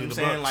like, you know what do I'm the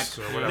saying, books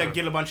or like whatever.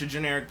 get a bunch of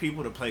generic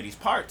people to play these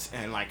parts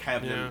and like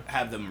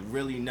have them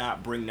really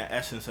not bring the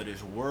essence of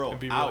this world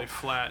It'd be out. really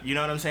flat. You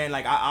know what I'm saying?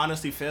 Like I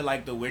honestly feel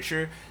like The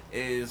Witcher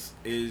is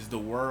the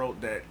world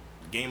that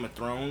Game of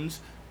Thrones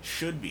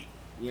should be.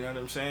 You know what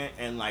I'm saying?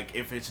 And like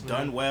if it's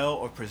done well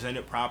or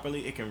presented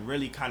properly, it can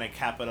really kind of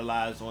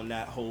capitalize on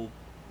that whole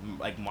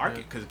like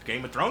market, because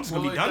Game of Thrones is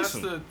gonna be done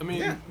soon.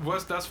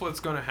 That's what's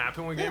gonna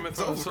happen with Game of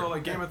Thrones. So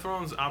like Game of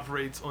Thrones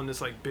operates on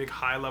this like big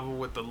high level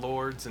with the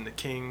lords and the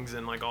kings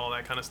and like all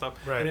that kind of stuff,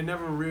 Right. and it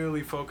never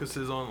really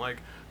focuses on like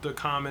the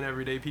common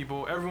everyday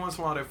people. Every once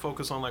in a while they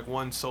focus on like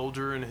one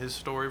soldier and his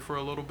story for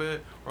a little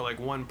bit, or like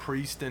one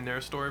priest and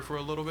their story for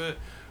a little bit,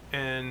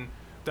 and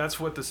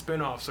that's what the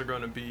spin-offs are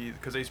going to be,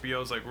 because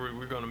HBO's like,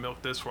 we're going to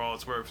milk this for all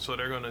it's worth. So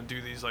they're going to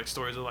do these like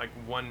stories of like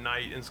one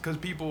night, and because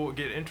people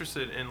get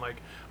interested and like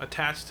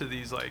attached to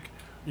these like,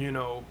 you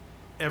know,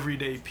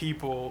 everyday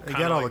people. They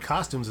got all the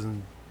costumes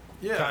and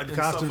the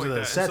costumes and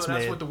the sets so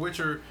that's made. what The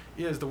Witcher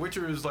is. The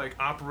Witcher is like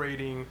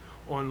operating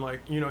on like,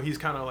 you know, he's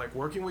kind of like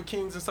working with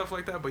kings and stuff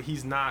like that, but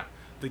he's not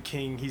the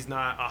king. He's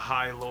not a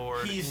high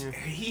lord.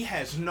 He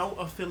has no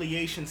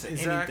affiliation to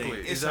Exactly,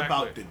 anything. It's exactly.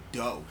 about the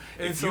dough.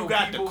 And if so you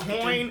got the people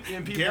coin,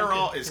 and people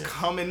Geralt can- is yeah.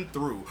 coming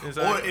through.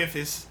 Exactly. Or if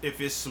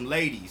it's some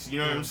ladies, you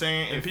know what I'm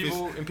saying? And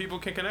If people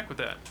can connect with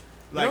that.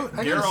 like You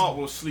know, I guess- Geralt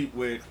will sleep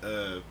with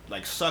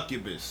like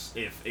succubus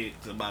if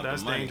it's about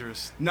That's the money.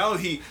 dangerous. No,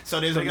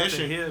 so there's They a got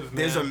the mission. HIV,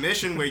 There's a man.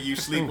 mission where you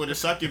sleep with a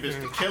succubus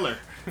to kill her.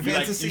 You, like,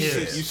 Fantasy you,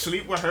 shit. you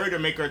sleep with her to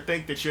make her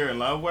think that you're in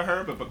love with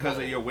her, but because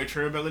of your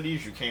Witcher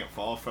abilities, you can't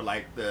fall for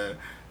like the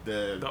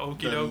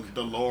okey-doke.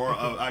 the lure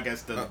of, I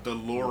guess, the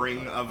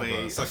luring of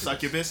a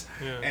succubus,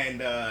 Yeah.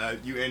 and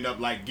you end up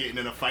like getting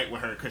in a fight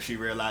with her because she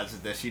realizes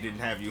that she didn't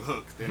have you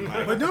hooked. And,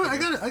 like, But no, I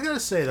gotta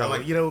say though,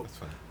 like, you know, that's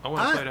fine. I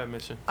want I- to play that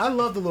mission. I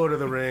love the Lord of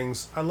the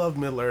Rings. I love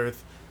Middle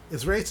Earth.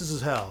 It's racist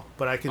as hell,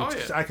 but I can Oh,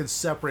 yeah. I can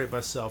separate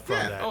myself from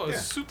Yeah. that. Oh, it's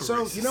Yeah. super So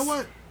racist. you know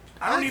what?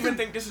 I don't even can-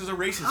 think this is a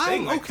racist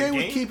thing. I'm Like, okay the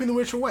with game- keeping the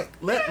Witcher white.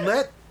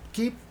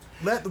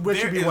 Let the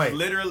Witcher There be is white.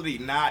 literally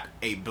not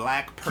a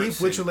black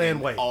person Witcherland in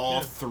white. all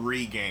Yeah.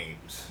 3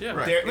 games. Yeah.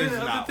 Right. There Man, is the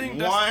other not thing,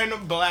 that's-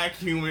 one black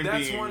human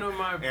that's being one of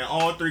my- in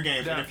all 3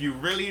 games. that- And if you're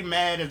really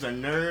mad as a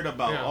nerd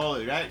about Yeah. all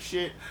of that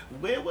shit,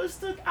 where was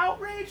the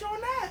outrage on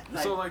that?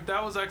 Like, So like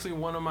that was actually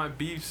one of my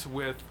beefs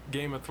with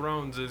Game of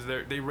Thrones, is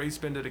they race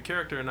bended a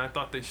character, and I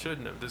thought they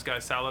shouldn't have. This guy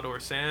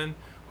Salador Sand,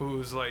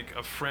 who's like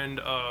a friend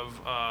of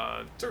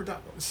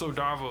So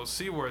Darvo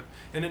Seaworth,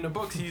 and in the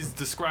books he's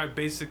described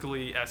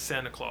basically as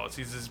Santa Claus.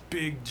 He's this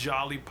big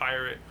jolly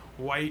pirate,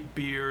 white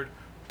beard,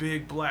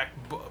 big black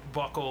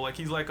buckle. Like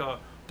he's like a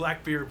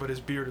black beard, but his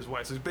beard is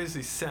white. So he's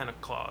basically Santa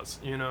Claus,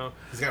 you know.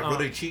 He's got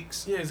ruddy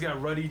cheeks. Yeah, he's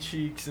got ruddy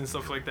cheeks and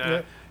stuff like that.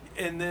 Yeah.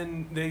 And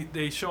then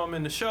they show him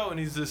in the show, and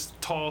he's this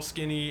tall,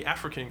 skinny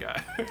African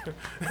guy. and,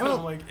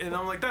 Well-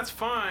 I'm like, that's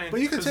fine. But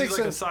you can 'cause take he's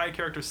like a some- side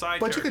character.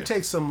 But you could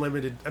take some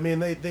limited. I mean,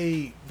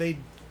 they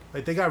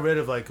got rid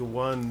of like the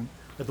one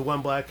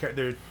black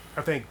character.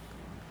 I think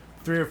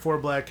 3 or 4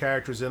 black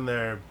characters in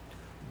there.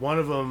 One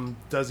of them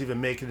doesn't even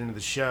make it into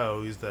the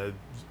show. He's the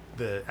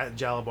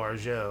Jalabar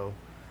Joe.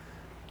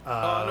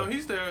 no,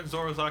 he's there.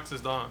 Zora's Ox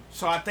is Dawn.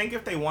 so I think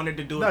if they wanted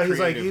to do No, it he's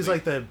creatively,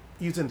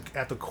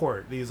 at the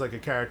court. He's like a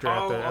character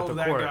at the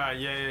that court. guy.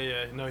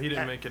 Yeah. No, he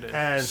didn't make it in.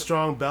 And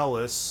Strong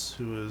Bellis,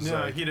 who was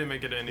No, he didn't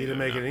make it in. he didn't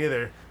make it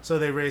either. So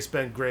they race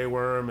bent Grey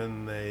Worm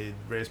and they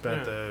race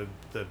bent the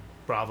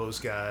Bravos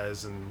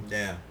guys and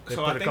Yeah. they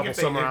so put I a think couple if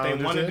they Summer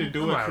Islanders wanted in. to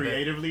do I'm it all right with that.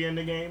 creatively in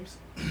the games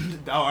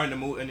or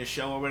in the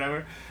show or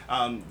whatever,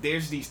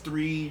 there's these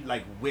 3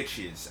 like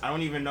witches. I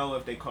don't even know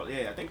if they call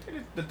I think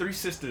they're the 3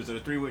 sisters or the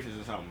 3 witches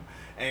or something,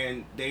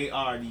 and they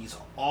are these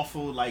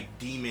awful like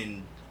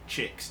demon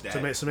chicks that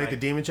So make the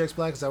demon chicks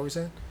black. Is that what you're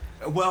saying?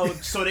 well,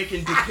 so they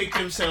can depict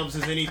themselves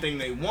as anything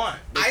they want.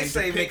 They I can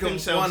say depict make 'em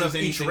themselves one as of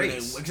each anything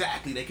race.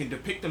 exactly. They can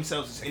depict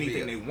themselves as It could be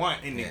anything a- they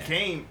want. In the yeah.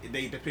 game,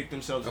 they depict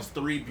themselves as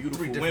 3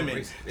 beautiful different women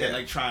races, that yeah.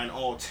 like try and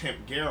all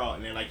tempt Geralt.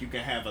 And they're like, you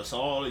can have us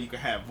all, or you can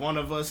have one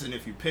of us, and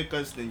if you pick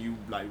us, then you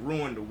like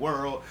ruin the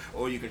world,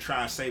 or you can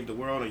try and save the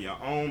world on your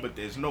own, but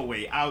there's no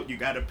way out. You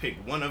got to pick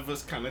one of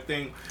us, kind of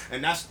thing.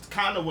 And that's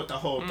kind of what the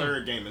whole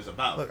 3rd game is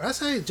about. Look, I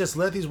say just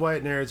let these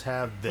white nerds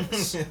have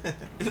this. and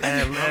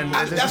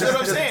that's what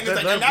I'm saying. It's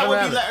like, and that would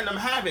have be it. letting them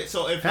have it.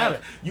 So if Have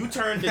like, it. you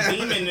turn the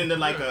demon into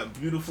like a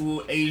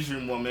beautiful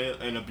Asian woman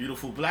and a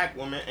beautiful black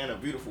woman and a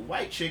beautiful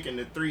white chick, and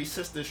the three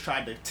sisters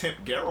tried to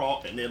tempt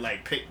Geralt, and they're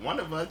like, pick one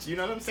of us. You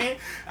know what I'm saying?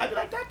 I'd be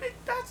like,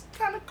 that's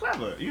kind of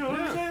clever. You know what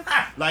I'm saying?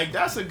 Like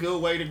that's a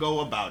good way to go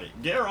about it.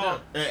 Geralt,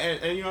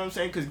 and you know what I'm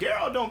saying? Because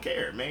Geralt don't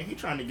care, man. He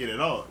trying to get it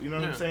all. You know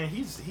what I'm saying?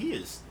 He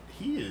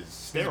is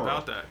sterile.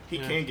 about that. He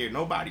can't get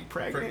nobody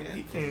pregnant.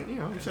 He can't. You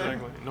know what I'm saying?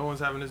 Exactly. No one's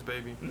having his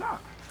baby. Nah.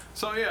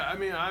 So yeah, I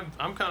mean,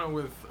 I'm kind of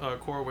with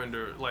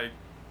Corwinder. Like,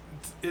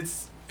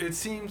 it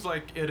seems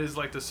like it is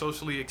like the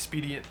socially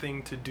expedient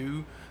thing to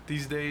do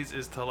these days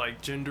is to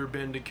like gender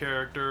bend a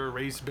character,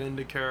 race bend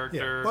a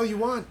character. Yeah. Well, you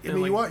want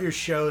And, like, you want your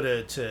show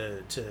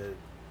to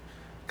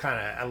kind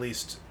of at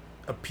least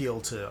appeal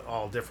to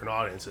all different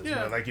audiences.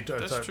 Yeah, like you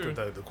talked that's true. with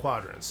the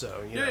quadrants.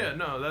 So you know. Yeah,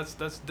 no,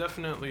 that's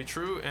definitely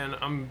true, and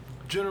I'm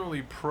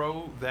generally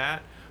pro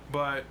that,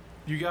 but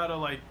you gotta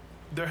like,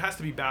 there has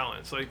to be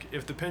balance. Like,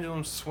 if the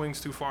pendulum swings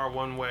too far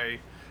one way,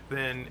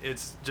 then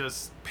it's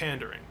just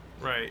pandering,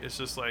 right? It's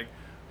just like,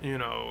 you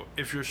know,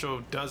 if your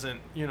show doesn't,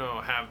 you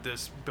know, have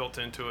this built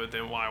into it,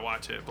 then why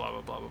watch it? Blah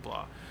blah blah blah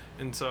blah,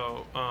 and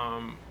so.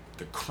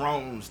 The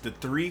crones, the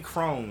three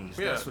crones.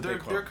 Yeah, That's what they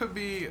call there it. could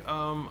be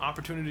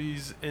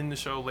opportunities in the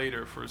show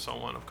later for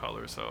someone of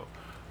color. So,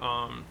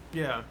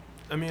 yeah,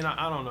 I mean,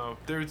 I don't know.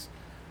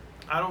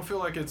 I don't feel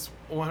like it's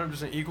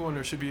 100% equal, and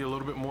there should be a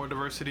little bit more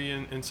diversity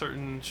in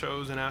certain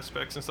shows and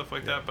aspects and stuff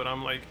like that. But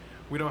I'm like,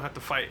 we don't have to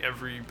fight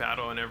every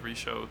battle in every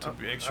show to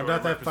make sure. I'm not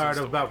it that fired represents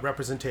the about world.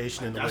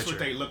 representation in The That's Witcher.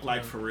 what they look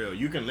like for real.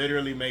 You can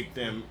literally make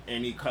them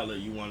any color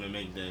you want to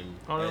make them.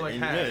 Oh, they're like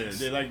And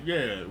hags. Yeah, they're like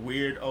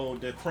weird. Oh,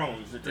 they're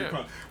crones. They're Yeah.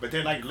 crones. But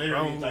they're like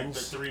literally like the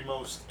Crones. three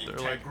most They're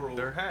like integral.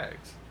 they're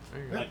hags.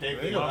 There you go. like they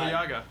There be you go. Baba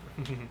like, Yaga.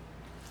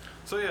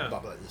 So yeah,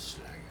 Baba the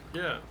Slag.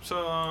 yeah.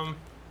 So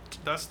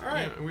that's All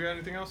right. yeah, we got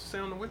anything else to say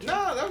on The Witcher?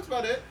 No, that was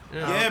about it.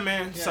 yeah,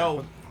 man. Yeah.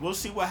 So we'll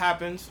see what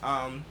happens.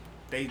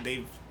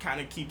 They kind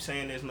of keep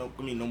saying there's no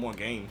more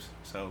games.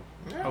 So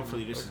Yeah.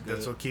 hopefully this is good.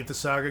 That's what keep the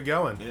saga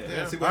going. Yeah.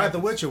 Yeah, see All what right, The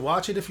happens. Witcher.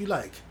 Watch it if you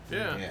like.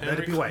 Yeah, Yeah. and Let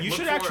it be white. You look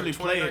should forward actually to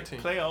play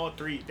 2019. all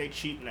three. They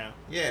cheap now.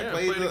 Yeah, Yeah,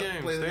 play the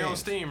games. Play the They on games.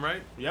 Steam,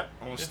 right? Yep,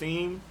 on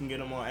Steam. You can get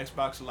them on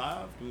Xbox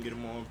Live. You can get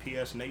them on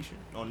PS Nation,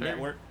 on There you-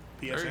 Network,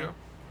 There you PSN. go.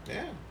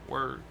 Yeah.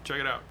 Word. Check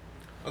it out.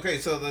 Okay,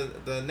 so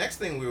the next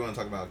thing we want to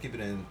talk about, keep it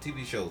in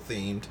TV show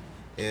themed,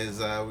 is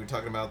we're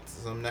talking about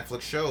some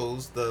Netflix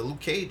shows. The Luke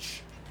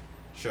Cage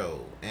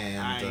show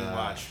and I ain't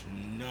watched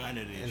none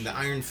of this. and the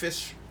Iron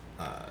Fist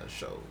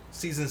show.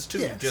 Seasons 2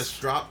 Yes. just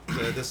dropped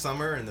this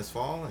summer and this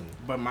fall, and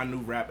But my new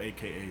rap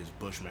AKA is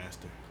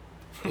Bushmaster.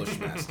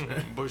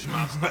 Bushmaster.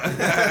 Bushmaster.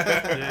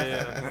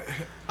 yeah.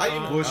 How you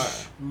know?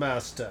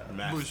 Bushmaster.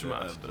 Master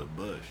Bushmaster. of the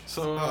Bush.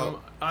 So Oh.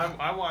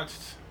 I watched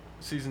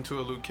season 2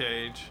 of Luke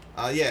Cage.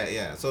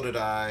 Yeah. So did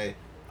I.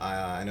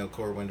 I know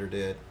Corwinder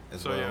did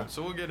as So well. yeah,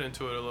 so we'll get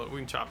into it a little. We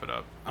can chop it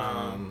up.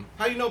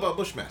 How you know about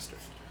Bushmaster?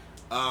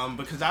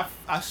 Because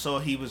I saw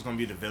he was gonna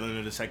be the villain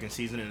of the second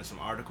season in some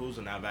articles,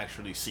 and I've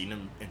actually seen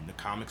him in the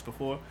comics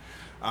before.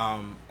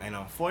 And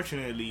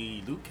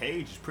unfortunately, Luke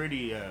Cage is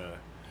pretty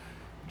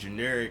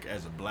generic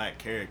as a black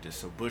character,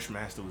 so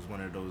Bushmaster was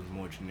one of those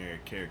more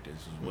generic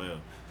characters as well.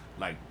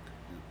 Like,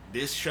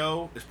 this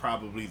show is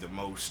probably the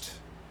most,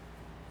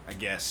 I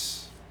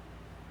guess,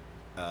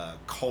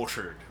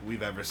 cultured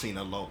we've ever seen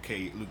a Luke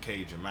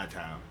Cage in my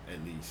time,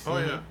 at least. Oh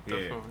yeah, Yeah.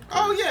 definitely.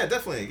 Oh yeah,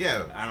 definitely.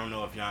 Yeah. I don't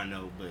know if y'all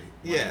know, but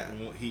Yeah.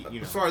 when he, you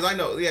know, As far as I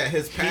know, yeah,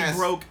 his past. he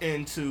broke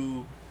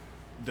into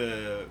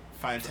the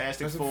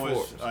Fantastic Fantastic Four,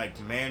 Four. like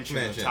mansion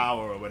or Mansion.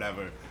 tower or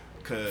whatever,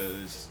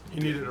 because He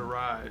needed a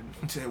ride.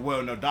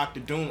 well, no, Dr.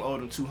 Doom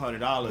owed him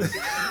 $200,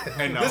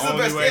 and the This is the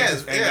only best- way,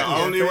 yes, and yeah. the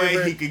only Your way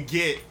favorite- he could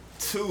get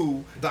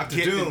to Dr.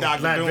 get Doom. to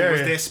Dr. Doom was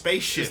Latveria. their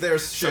spaceship. It's their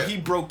So ship. he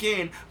broke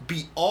in,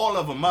 beat all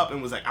of them up,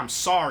 and was like, "I'm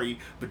sorry,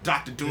 but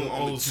Dr. Doom owes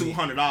me owes me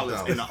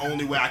 $200, and the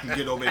only way I can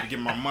get over there to get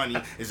my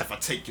money is if I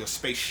take your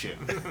spaceship."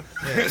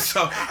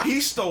 So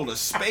he stole a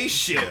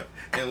spaceship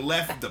and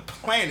left the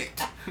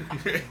planet.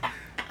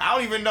 I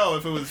don't even know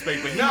if it was a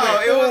space, but he No,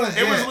 went- it wasn't,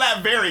 It was yeah.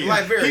 Latveria.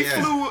 Latveria, He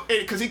yeah. flew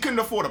because he couldn't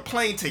afford a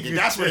plane ticket.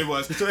 That's what it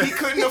was. He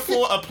couldn't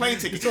afford a plane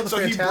ticket, stole the so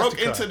he broke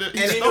Fantastic into the. And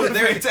He he stole knew the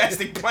their-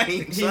 fantastic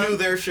plane. He son. knew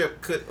their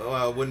ship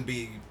wouldn't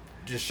be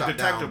just shot down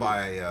Detectable.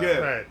 by Yeah.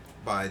 Right.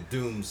 by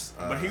Doom's.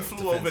 But he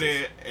flew over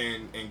defenses.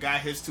 there and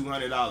got his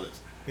 $200.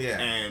 Yeah.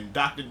 And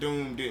Dr.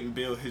 Doom didn't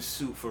build his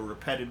suit for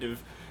repetitive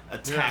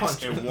attacks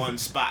Punch. in one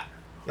spot.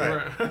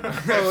 Right.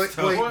 Right.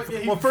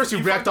 Well, first you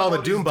wrecked all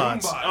the Doom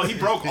bots. Oh, he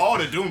broke all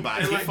the Doom bots.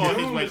 And He like fought his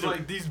Doom way is through.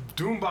 like, these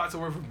Doom bots are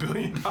worth $1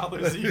 billion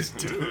each,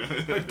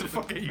 dude. Like, the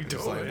fuck are you It's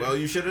doing? like, well,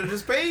 you should have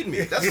just paid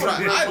me. That's what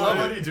I my love.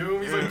 money,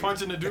 Doom. He's like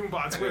punching the Doom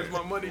bots. Where's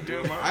my money,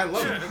 Doom? I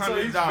love Yeah, it. and so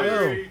he's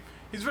 $100.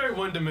 he's very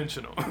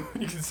one-dimensional.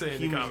 You can say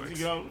in He the was, comics.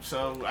 you know,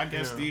 so I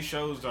guess Yeah. these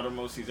shows are the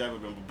most he's ever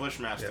been. But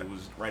Bushmaster Yeah.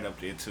 was right up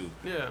there too.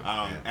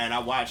 Yeah. And I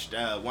watched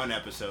one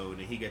episode,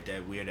 and he got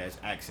that weird ass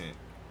accent.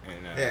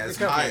 And Yeah, it's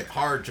got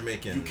hard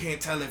Jamaican. you can't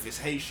tell if it's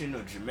Haitian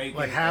or Jamaican.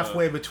 Like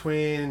halfway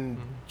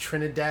between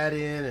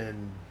Trinidadian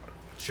and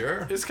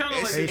Sure. It's kind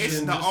of like It's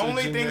the just a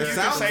only thing you generic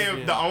can say.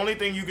 Caribbean. The only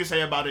thing you can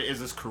say about it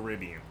is it's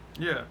Caribbean.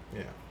 Yeah.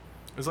 Yeah.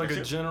 It's like That's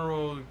a it.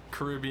 general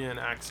Caribbean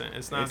accent.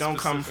 It's not. It don't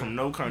come specific. from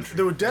no country.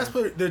 There are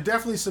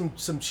definitely some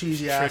cheesy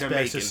Straight aspects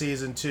Jamaican. of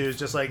season 2. It's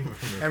just like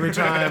every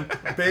time,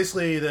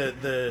 basically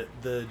the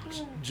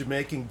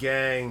Jamaican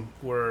gang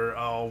were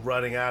all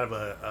running out of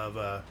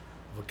a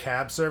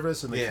cab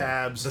service, and the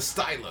cabs The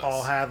stylus.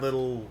 all had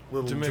little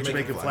Jamaican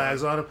Jamaican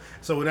flags on them.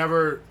 So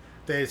whenever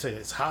they say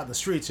it's hot in the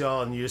streets,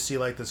 y'all, and you just see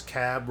like this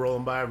cab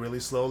rolling by really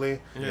slowly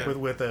Yeah.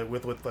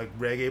 with like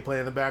reggae playing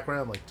in the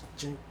background, like.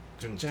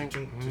 Ching,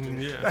 ching.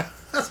 Yeah.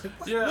 I was like,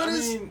 Yeah. what I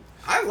is- mean,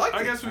 I like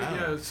I it. guess we. don't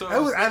know. Yeah. So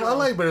I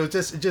like, but it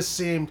just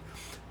seemed,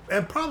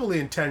 and probably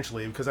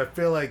intentionally, because I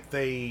feel like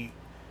they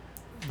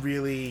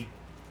really,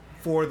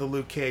 for the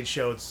Luke Cage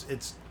show,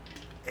 it's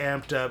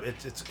amped up.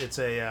 It's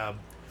a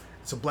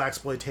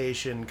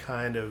blaxploitation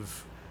kind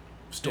of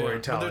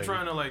storytelling.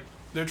 But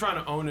they're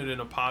trying to own it in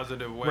a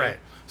positive way. Right.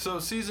 So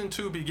season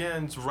 2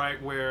 begins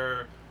right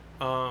where,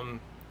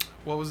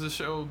 what was the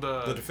show?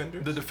 The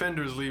Defenders? The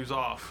Defenders leaves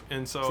off,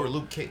 and so For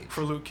Luke Cage.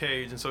 For Luke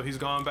Cage, and so he's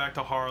gone back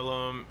to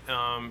Harlem.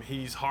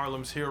 He's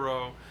Harlem's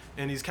hero,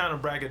 and he's kind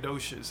of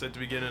braggadocious at the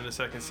beginning of the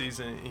second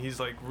season. He's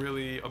like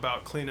really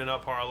about cleaning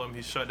up Harlem.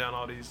 He's shut down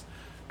all these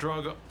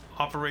drug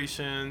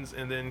operations,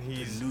 and then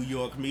he's New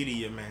York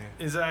media, man.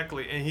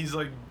 exactly, and he's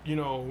like, you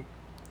know,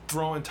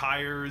 throwing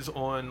tires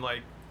on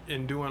like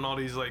and doing all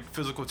these like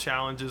physical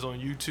challenges on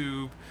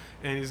YouTube,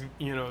 and he's,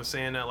 you know,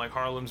 saying that like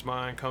Harlem's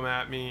mine, come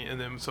at me, and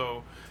then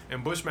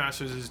and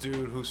Bushmaster's this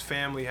dude whose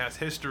family has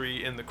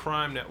history in the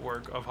crime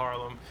network of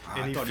Harlem,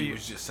 and I thought he fe-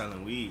 was just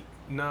selling weed.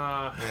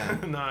 Nah, Yeah.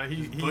 nah,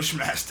 he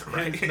Bushmaster,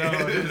 right?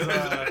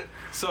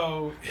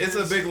 So It's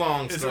a big,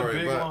 long It's story, a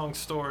big but- long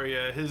story.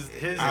 Yeah, his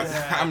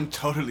dad. I'm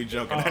totally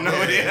joking. Oh, I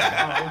know it is.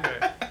 Oh,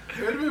 okay.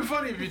 It'd been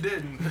funny if you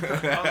didn't. I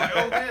was like,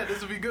 oh man,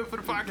 this would be good for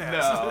the podcast.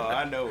 No,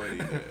 I know what he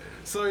is.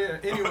 So yeah.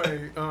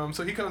 Anyway,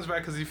 so he comes back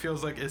because he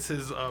feels like it's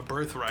his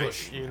birthright.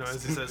 Push. You know,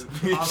 as he says.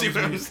 See Harlem's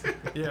what I'm me- saying?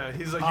 Yeah,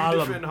 he's like, Harlem.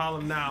 you defend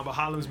Harlem now, but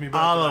Harlem's me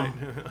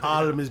birthright.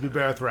 Harlem is my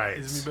birthright.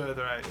 It's me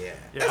birthright. Yeah. Yeah.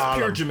 That's Harlem.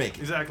 pure Jamaican.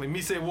 Exactly. Me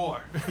say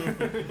war.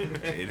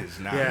 It is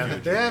not.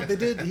 Yeah, they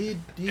did. He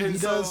And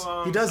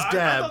so, does I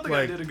dab thought the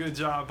like guy did a good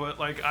job, but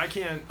like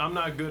I'm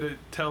not good at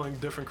telling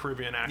different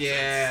Caribbean accents.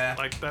 Yeah.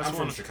 Like that's I'm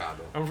one. from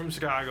Chicago. I'm from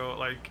Chicago.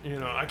 Like, you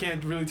know, I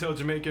can't really tell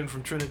Jamaican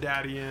from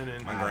Trinidadian,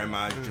 and My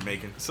grandma is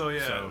Jamaican. so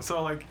yeah.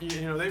 So like,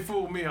 you know, they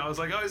fooled me. I was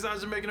like, oh, he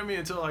sounds Jamaican to me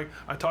until like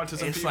I talked to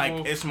some It's people.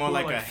 like- it's more who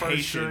are, like a first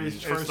Haitian- generation,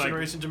 it's first like-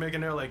 generation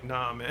Jamaican. They're like,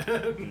 nah, man.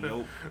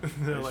 Nope.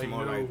 They're It's like,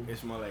 more no. like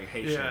it's more like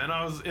Haitian.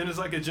 Yeah, and it's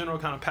like a general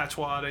kind of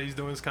patois that he's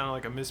doing. It's kind of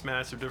like a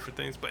mismatch of different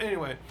things. But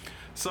anyway,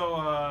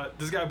 so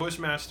this guy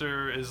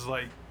Bushmaster is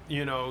like,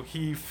 you know,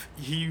 he's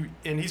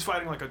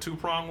fighting like a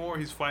two-prong war.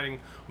 He's fighting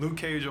Luke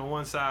Cage on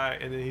one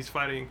side, and then he's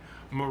fighting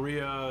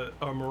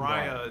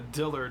Mariah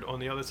Dillard on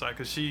the other side,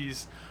 because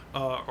she's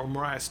or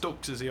Mariah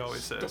Stokes, as he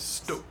always says,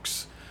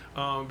 Stokes,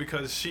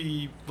 because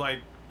she, like,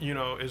 you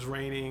know, is the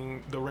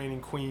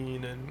reigning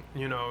queen, and,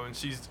 you know, and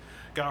she's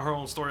got her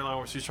own storyline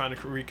where she's trying to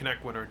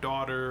reconnect with her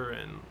daughter,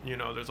 and, you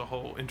know, there's a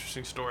whole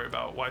interesting story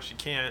about why she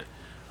can't,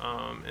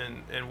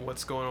 and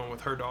what's going on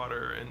with her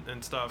daughter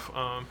and stuff.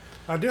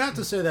 I do have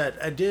to say that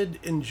I did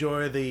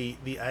enjoy the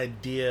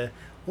idea.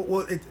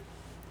 Well,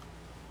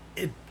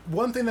 it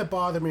one thing that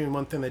bothered me and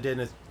one thing that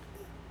didn't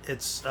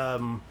is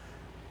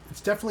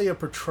it's definitely a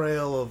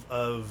portrayal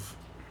of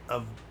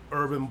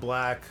urban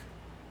black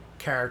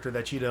character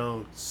that you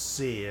don't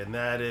see, and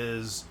that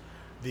is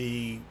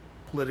the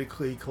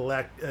politically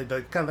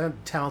the kind of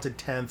talented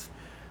 10th,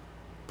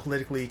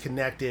 politically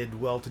connected,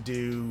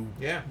 well-to-do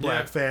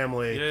black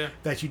family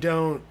that you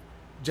don't.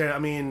 I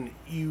mean,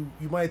 you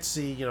might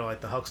see, you know,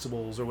 like the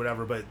Huxtables or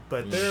whatever, but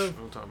they're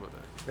We'll talk about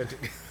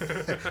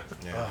that.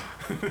 Yeah.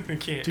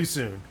 Can't. too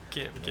soon.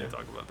 We can't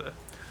talk about that.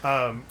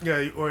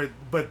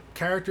 But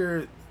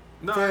character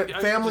No, I get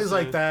what families you're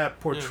like saying. that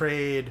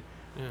portrayed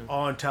Yeah.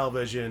 on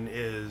television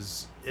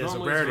is Normally a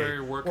it's rarity,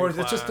 very working or it's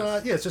just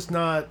class.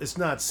 not. It's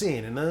not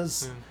seen, and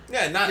those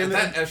Yeah, not And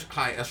that then-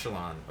 high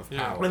echelon of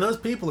Yeah. power. when those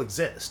people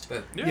exist.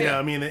 That- Yeah. You know,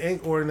 I mean,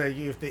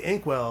 if the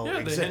Inkwell Yeah, the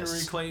exists,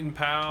 Henry Clayton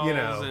Powell, you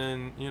know.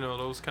 and, you know,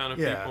 those kind of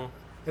Yeah. people.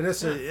 and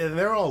and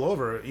they're all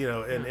over, you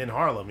know, in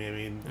Harlem. I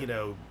mean, you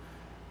know,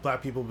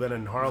 black people have been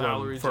in Harlem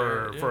Valerie for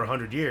Jarrett, yeah.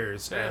 100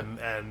 years, Yeah.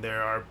 and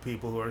there are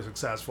people who are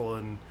successful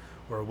and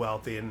who are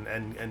wealthy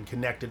and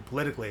connected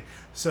politically.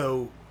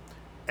 So,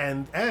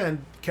 and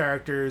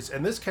characters,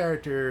 and this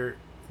character,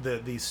 the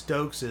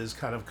Stokeses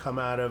kind of come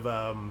out of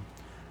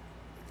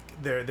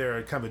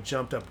they're kind of a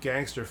jumped up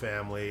gangster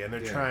family, and they're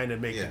trying to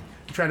make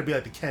trying to be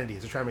like the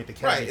Kennedys. They're trying to make the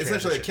Kennedy Right,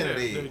 essentially a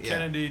transition. Kennedy. The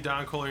Kennedy,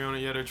 Don Corleone.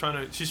 Yeah,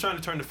 she's trying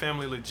to turn the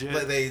family legit.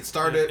 But they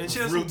started Yeah, and she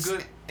has some roots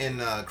good- in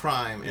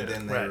crime, and Yeah.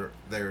 then Right.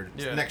 their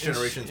Yeah, next and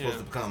generation is she- supposed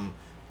yeah. to become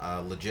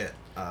legit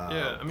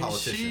Yeah, I mean,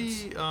 politicians.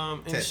 she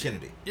and Ted she-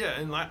 Kennedy. Yeah,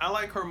 and I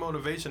like her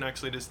motivation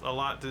actually.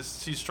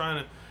 She's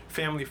trying to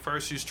family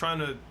first. She's trying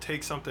to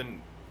take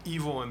something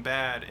evil and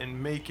bad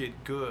and make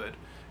it good,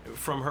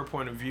 from her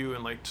point of view,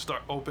 and like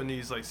start open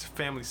these like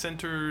family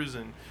centers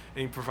and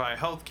provide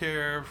health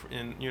care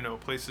in, you know,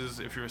 places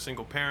if you're a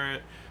single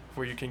parent,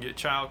 where you can get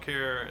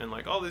childcare and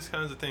like all these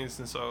kinds of things.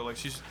 And so like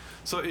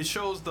so it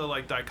shows the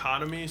like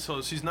dichotomy.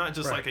 So she's not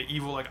just like an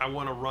evil, like I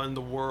want to run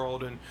the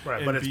world and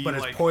right, and but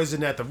it's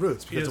poisoned at the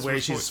roots, because the way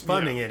she's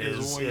funding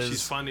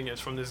she's funding it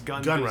from this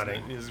gun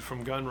running, is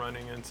from gun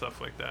running and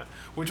stuff like that,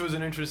 which was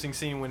an interesting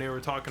scene when they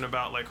were talking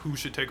about like who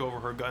should take over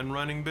her gun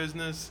running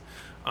business.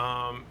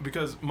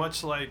 Because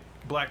much like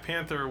Black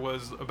Panther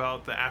was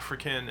about the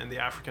African and the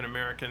African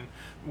American,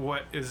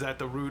 what is at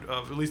the root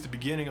of, at least the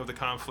beginning of the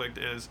conflict,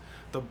 is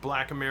the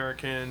Black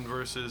American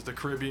versus the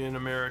Caribbean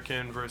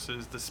American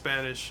versus the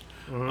Spanish,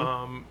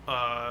 part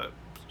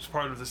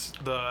of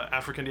the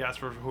African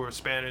diaspora who are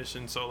Spanish,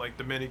 and so like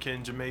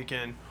Dominican,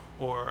 Jamaican,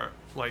 or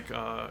like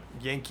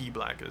Yankee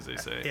Black, as they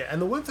say. Yeah,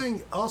 and the one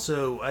thing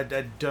also I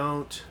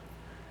don't,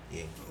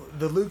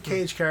 the Luke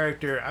Cage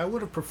character, I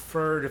would have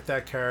preferred if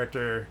that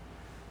character.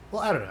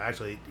 Well, I don't know.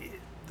 Actually,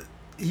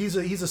 he's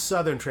a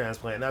Southern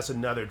transplant. And that's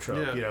another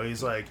trope. Yeah. You know,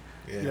 he's like,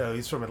 you know,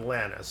 he's from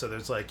Atlanta, so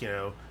there's like, you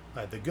know,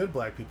 the good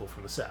black people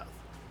from the South.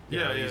 You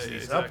know, these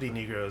exactly. uppity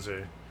Negroes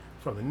are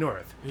from the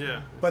North.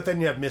 Yeah. But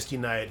then you have Misty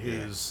Knight,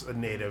 who's a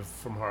native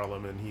from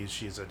Harlem, and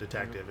she's a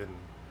detective. And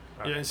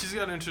and she's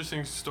got an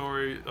interesting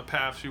story, a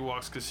path she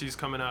walks, because she's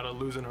coming out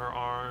of losing her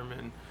arm,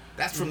 and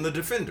that's from the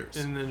Defenders.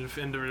 in the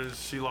Defenders,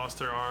 she lost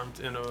her arm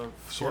in a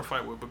sword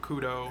fight with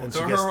Bakudo. And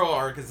so her whole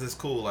arc is this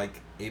cool, like,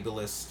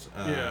 ableist.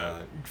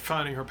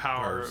 Finding her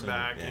power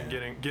back and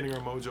and getting her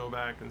mojo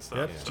back and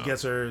stuff. Yep. So. She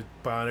gets her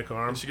bionic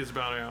arm, And she gets a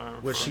bionic arm,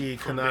 which she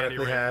from canonically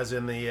Danny Rand. has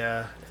in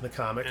the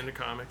comic. In the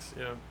comics,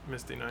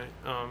 Misty Knight.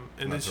 And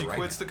then That's she right.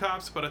 quits the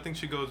cops, but I think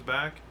she goes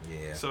back.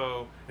 Yeah.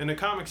 So in the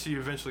comics, she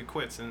eventually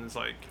quits, and it's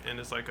like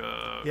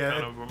a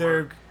kind of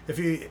they're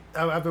remark.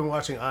 I've been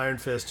watching Iron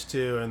Fist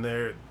too, and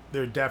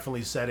they're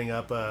definitely setting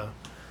up a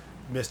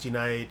Misty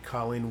Knight,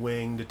 Colleen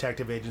Wing,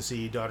 Detective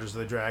Agency, Daughters of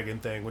the Dragon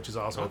thing, which is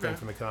also a thing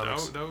from the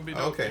comics. That would be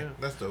dope. Okay, yeah.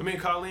 that's dope. I mean,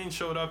 Colleen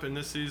showed up in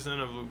this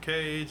season of Luke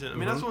Cage, and I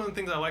mean that's one of the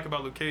things I like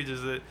about Luke Cage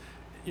is that,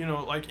 you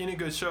know, like any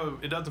good show,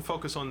 it doesn't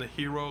focus on the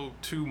hero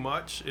too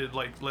much. It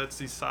like lets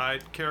these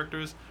side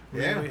characters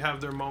really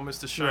have their moments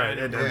to shine. Right,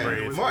 and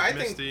breathe. More, I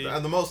Misty.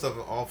 think the most of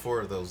all four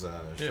of those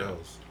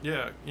shows.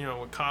 Yeah, you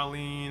know, with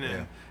Colleen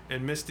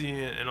and Misty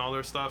and all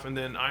their stuff, and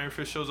then Iron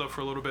Fist shows up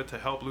for a little bit to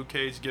help Luke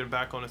Cage get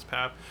back on his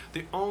path.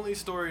 The only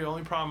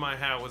problem I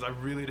had was I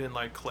really didn't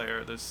like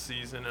Claire this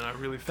season, and I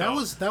really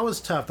felt that was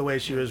tough the way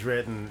she was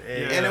written.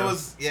 And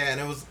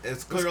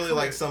it's clearly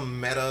like some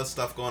meta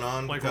stuff going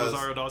on, like because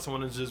Rosario Dawson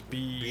wanted to just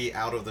be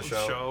out of the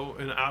show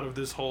and out of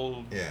this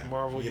whole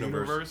Marvel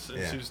universe,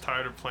 and she was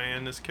tired of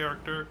playing this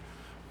character.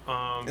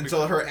 And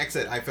so her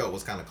exit, I felt,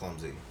 was kind of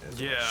clumsy.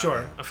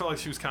 Sure. I felt like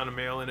she was kind of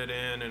mailing it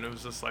in, and it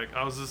was just like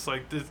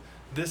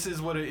this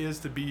is what it is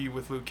to be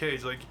with Luke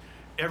Cage. Like,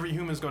 every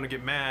human's going to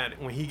get mad.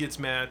 When he gets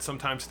mad,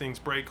 sometimes things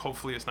break.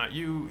 Hopefully it's not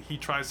you. He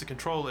tries to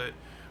control it,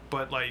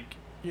 but like,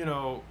 you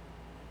know,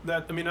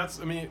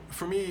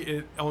 for me,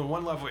 it on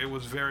one level I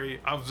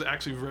was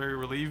actually very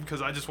relieved,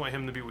 because I just want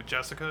him to be with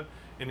Jessica,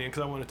 and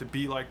because I want it to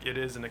be like it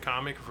is in the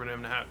comic, for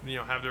them to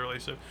have their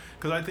relationship,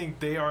 because I think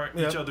they are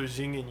each other's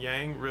yin and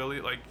yang, really.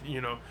 Like, you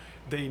know,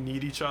 they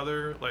need each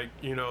other. Like,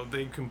 you know,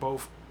 they can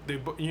both.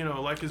 You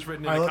know, like it's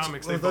written in the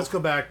comics. Let's go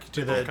back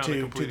to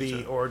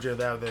the origin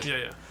of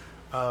that.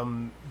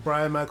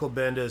 Brian Michael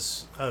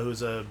Bendis,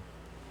 who's a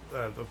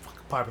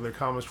popular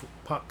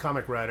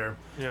comic writer,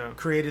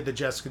 created the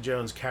Jessica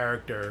Jones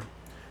character,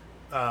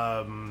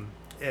 for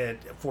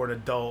an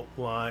adult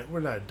line.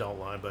 Well, not adult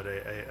line, but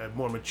a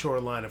more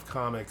mature line of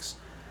comics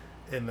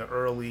in the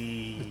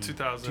early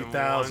 2000s,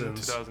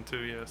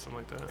 2002, something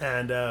like that.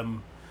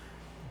 And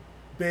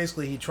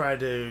basically, he tried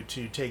to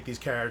take these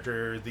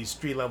characters, these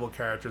street level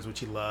characters,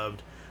 which he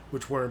loved,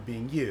 which weren't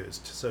being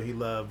used. So he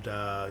loved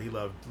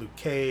Luke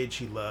Cage,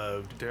 he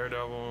loved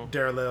Daredevil,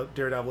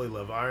 he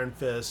loved Iron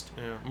Fist,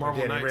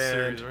 Marvel Danny Knights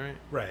Rand, series, right?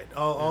 Right,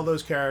 all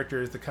those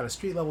characters, the kind of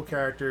street level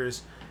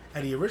characters.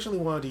 And he originally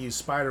wanted to use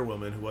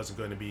Spider-Woman, who wasn't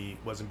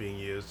being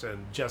used,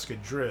 and Jessica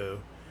Drew,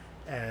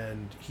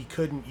 and he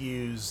couldn't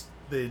use.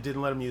 They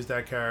didn't let him use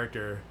that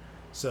character,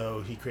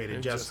 so he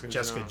created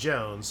Jessica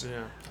Jones.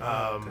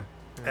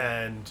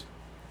 And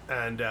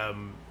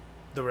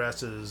the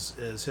rest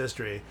is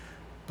history.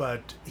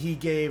 But he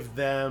gave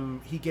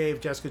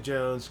Jessica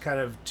Jones kind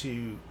of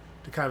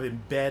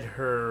embed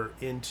her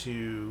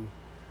into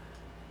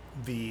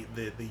the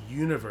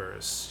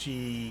universe.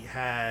 She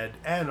had,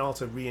 and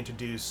also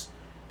reintroduce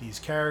these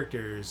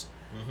characters.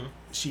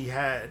 She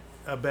had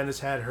Bendis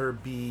had her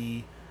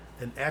be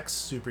an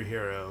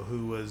ex-superhero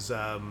who was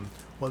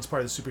once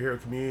part of the superhero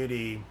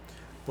community,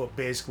 but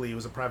basically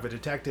was a private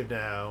detective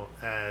now,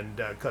 and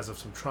because of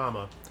some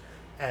trauma,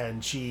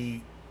 and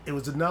it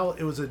was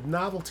a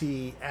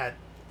novelty at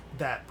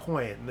that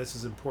point, and this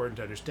is important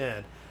to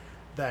understand,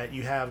 that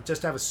you have a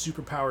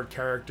superpowered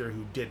character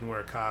who didn't wear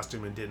a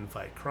costume and didn't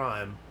fight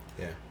crime,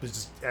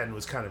 and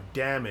was kind of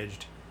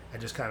damaged,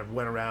 and just kind of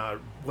went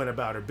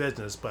about her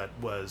business, but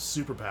was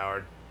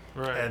superpowered,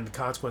 right? And the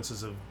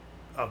consequences of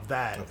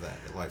that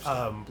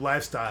lifestyle.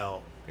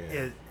 lifestyle. Yeah.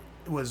 It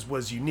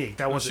was unique.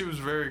 That Well, was she was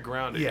very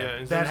grounded. Yeah, Yeah,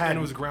 and that and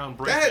it was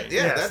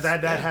groundbreaking.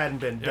 that hadn't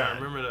been Yeah, done. I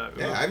remember that.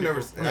 Yeah, I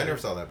never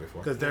saw that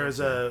before. Because there's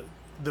the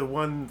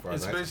one.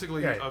 It's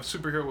basically Yeah. a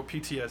superhero with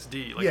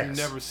PTSD. Like Yes. you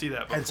never see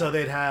that before. And so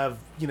they'd have,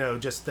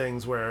 just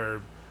things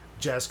where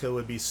Jessica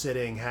would be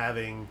sitting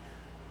having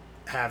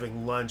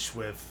lunch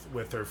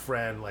with her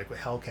friend, like with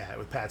Hellcat,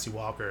 with Patsy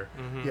Walker,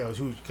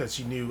 because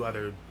she knew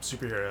other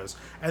superheroes,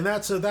 and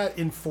that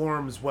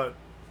informs what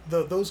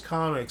those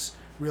comics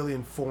really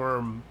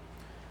inform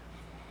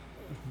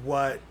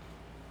what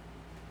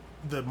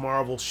the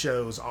Marvel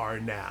shows are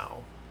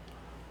now,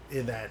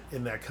 in that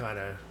kind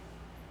of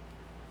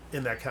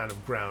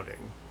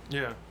grounding.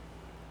 Yeah.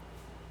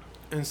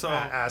 And so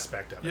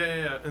aspect of it.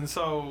 Yeah. And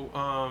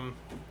so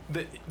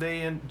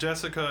they and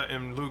Jessica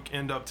and Luke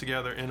end up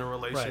together in a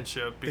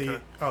relationship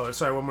because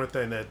sorry, one more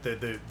thing, that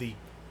the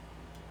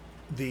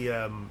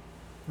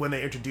when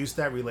they introduced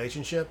that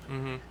relationship,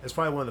 it's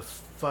probably one of the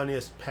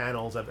funniest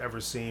panels I've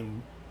ever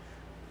seen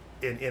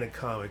in a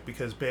comic,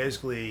 because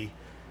basically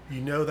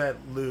that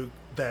Luke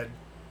that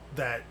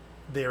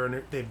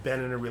they've been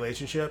in a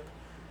relationship,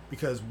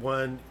 because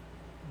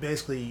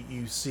basically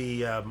you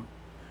see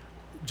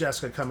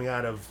Jessica coming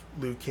out of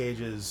Luke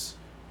Cage's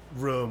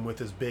room with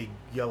his big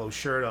yellow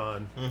shirt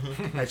on,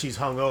 and she's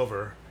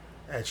hungover,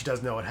 and she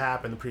doesn't know what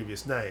happened the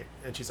previous night,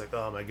 and she's like,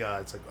 oh my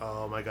god,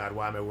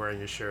 why am I wearing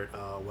your shirt?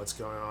 Oh, what's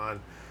going on?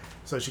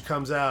 So she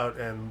comes out,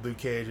 and Luke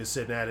Cage is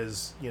sitting at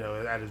his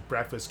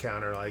breakfast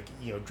counter, like,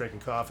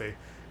 drinking coffee,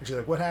 and she's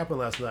like, what happened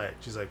last night?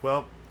 She's like,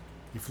 well,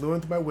 you flew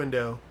in through my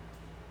window,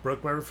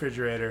 broke my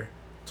refrigerator,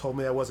 told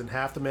me I wasn't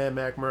half the man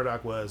Mac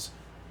Murdock was,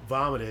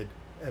 vomited,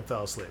 and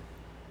fell asleep.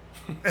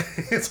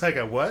 It's like,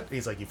 a what?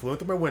 He's like, you flew in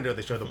through my window.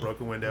 They showed the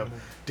broken window,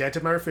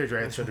 dented my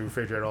refrigerator. They showed the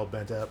refrigerator all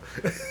bent up,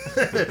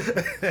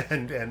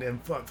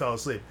 and fell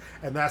asleep.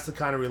 And that's the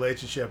kind of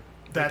relationship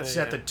that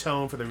set the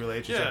tone for the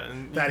relationship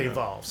that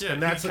evolves. Yeah,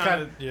 and that's the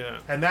kind of, yeah.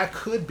 And that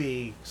could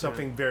be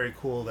something very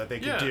cool that they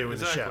could do in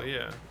the show.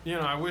 Yeah,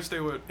 I wish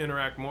they would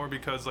interact more,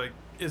 because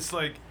it's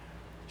like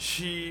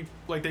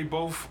they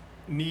both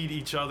need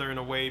each other in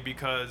a way,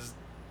 because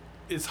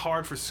it's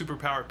hard for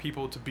superpowered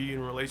people to be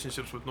in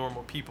relationships with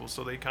normal people,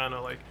 so they kind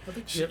of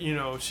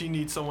she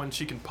needs someone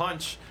she can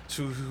punch,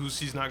 who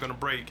she's not going to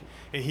break,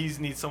 and he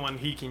needs someone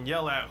he can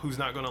yell at, who's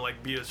not going to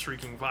be a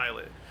shrieking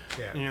violet,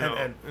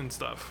 and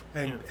stuff.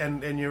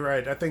 And you're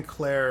right. I think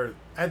Claire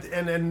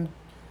and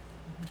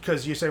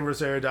because you're saying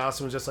Rosario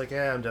Dawson was just like,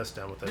 I'm just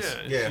done with this.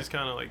 Yeah. She's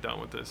kind of done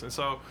with this, and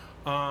so.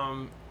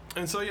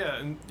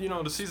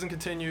 The season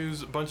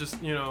continues. A bunch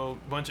of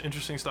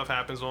interesting stuff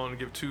happens. I don't want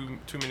to give too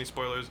many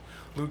spoilers.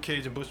 Luke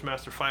Cage and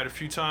Bushmaster fight a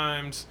few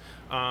times,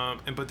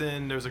 but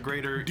then there's a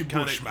greater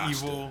kind of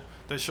evil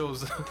that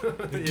shows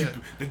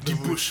the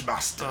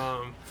Bushmaster.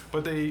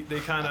 But they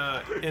kind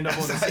of end up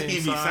on the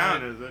same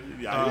side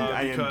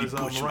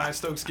because Mariah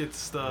Stokes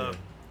gets the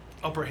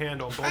upper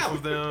hand on both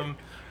of them.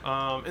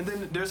 And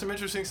then there's some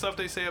interesting stuff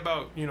they say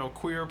about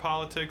queer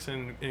politics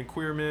and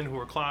queer men who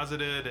are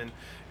closeted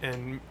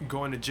and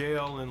going to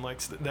jail, and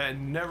that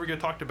never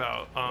get talked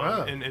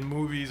about in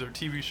movies or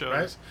TV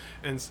shows,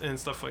 right? and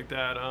stuff like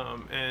that.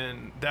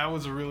 And that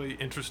was a really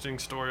interesting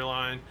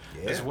storyline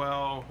as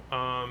well.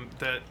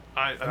 That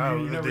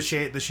you never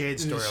the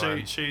Shades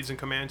storyline, Shades and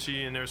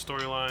Comanche and their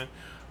storyline.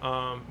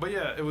 But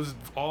yeah, it was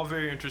all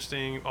very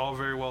interesting, all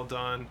very well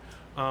done.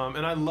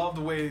 And I love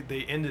the way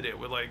they ended it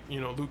with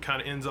Luke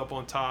kind of ends up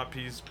on top.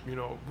 He's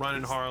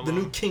running Harlem, the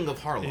new king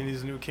of Harlem, and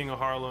he's the new king of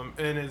Harlem,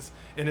 and it's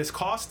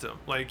cost him.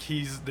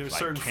 There's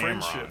certain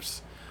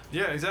friendships.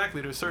 Yeah,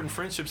 exactly. There's certain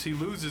friendships he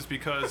loses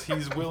because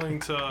he's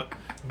willing to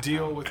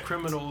deal with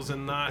criminals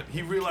and not.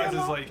 He realizes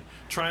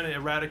trying to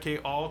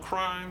eradicate all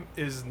crime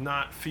is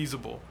not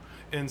feasible,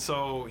 and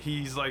so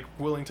he's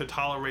willing to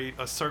tolerate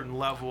a certain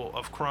level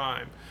of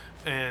crime,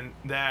 and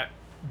that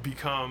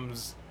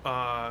becomes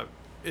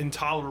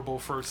intolerable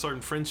for certain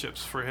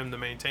friendships for him to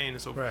maintain,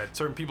 and so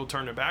certain people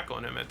turn their back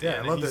on him at the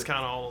end, and he's kind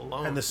of all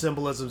alone. And the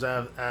symbolisms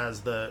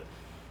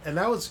and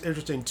that was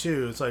interesting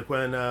too. It's like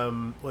when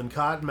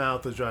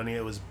Cottonmouth was running,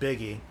 it was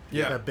Biggie,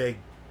 that big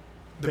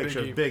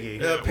picture of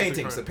Biggie,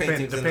 paintings the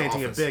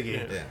painting of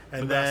Biggie,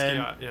 and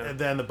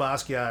then the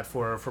Basquiat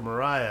for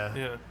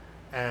Mariah,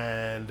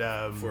 and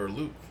for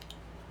Luke.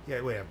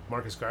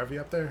 Marcus Garvey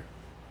up there.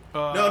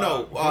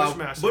 No.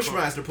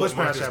 Bushmaster put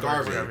Marcus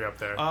Garvey up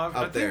there.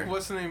 I think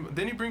what's the name?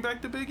 Didn't he bring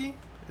back the Biggie?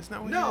 Isn't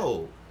that what?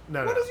 No.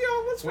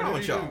 What's wrong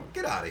with y'all?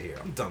 Get out of here.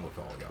 I'm done with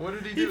all y'all. What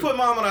did he do? He put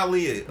Muhammad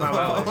Ali. That's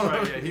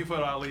right. Yeah, he put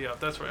Ali up.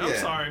 That's right. I'm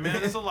sorry,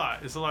 man. It's a lot.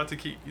 It's a lot to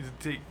take.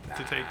 The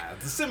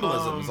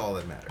symbolism is all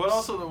that matters. But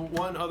also the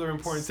one other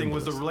important thing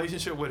was the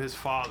relationship with his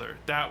father.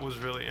 That was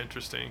really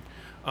interesting.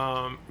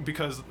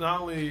 because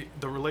not only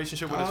the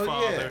relationship with his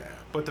father,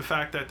 but the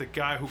fact that the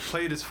guy who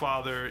played his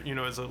father,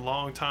 is a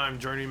long-time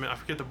journeyman. I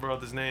forget the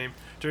brother's name.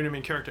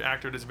 Journeyman character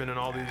actor that's been in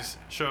all these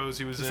shows.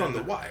 He was in from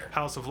The Wire,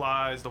 House of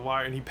Lies, The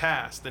Wire, and he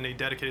passed. And they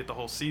dedicated the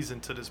whole season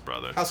to this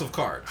brother. House of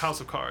Cards.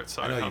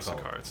 Sorry, House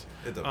of Cards.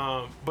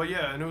 But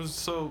yeah, and it was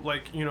so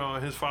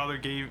his father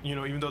gave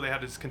even though they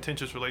had this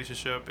contentious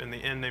relationship, in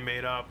the end they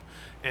made up,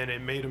 and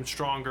it made him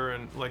stronger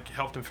and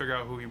helped him figure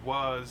out who he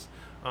was.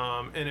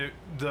 And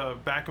the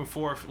back and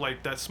forth,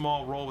 that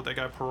small role with that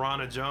guy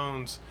Piranha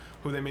Jones,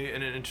 who they made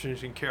an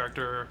interesting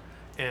character,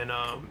 and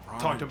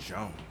talked to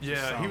Jones.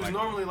 Yeah, he was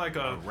normally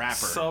a rapper,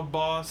 sub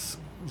boss,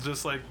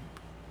 just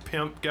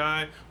pimp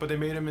guy, but they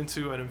made him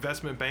into an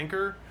investment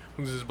banker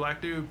who's this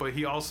black dude, but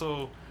he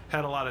also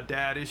had a lot of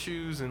dad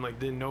issues and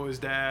didn't know his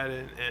dad,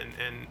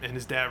 and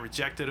his dad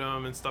rejected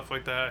him and stuff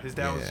like that. His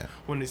dad was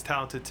one of these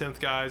talented 10th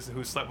guys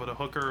who slept with a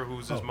hooker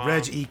who's his mom.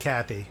 Reg E.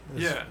 Cathy.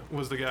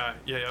 Was the guy.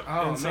 Yeah.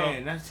 Oh,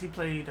 man, he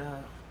played...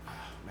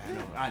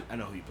 I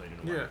know who he played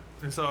in the Yeah,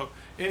 and so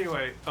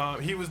anyway,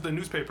 he was the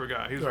newspaper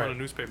guy. He was one of the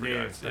newspaper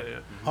guys. Yeah.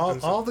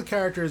 All the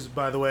characters,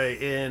 by the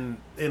way, in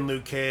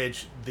Luke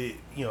Cage, the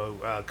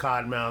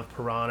Cottonmouth,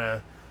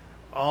 Piranha,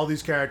 all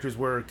these characters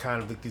were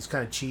kind of these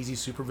kind of cheesy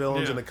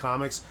supervillains in the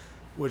comics,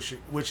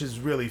 which is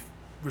really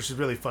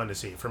fun to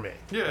see for me.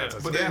 Yeah,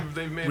 but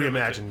they've made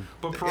reimagined.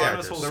 But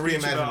Piranha's whole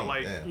speech about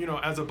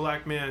as a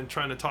black man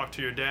trying to talk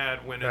to your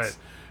dad when it's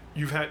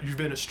you've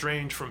been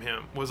estranged from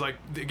him was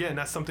again,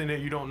 that's something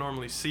that you don't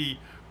normally see,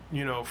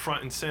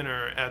 front and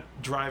center at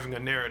driving a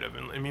narrative.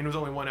 And I mean, it was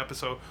only one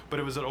episode, but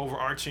it was an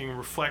overarching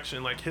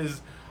reflection.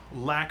 His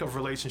lack of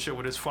relationship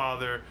with his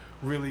father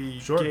really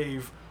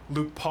gave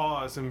Luke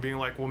pause and being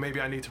well, maybe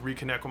I need to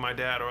reconnect with my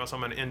dad, or else I'm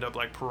going to end up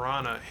like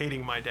Piranha,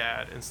 hating my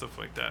dad and stuff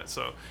like that.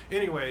 So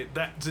anyway,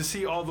 that to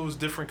see all those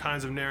different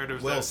kinds of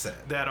narratives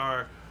that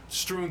are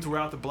strewn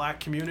throughout the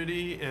black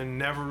community and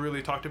never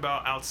really talked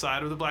about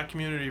outside of the black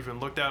community, even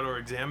looked at or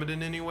examined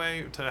in any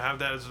way, to have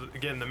that as,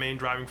 again, the main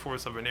driving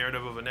force of a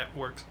narrative of a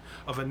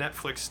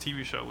Netflix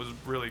TV show was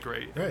really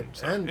great. Right.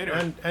 So,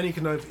 and you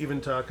can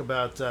even talk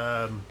about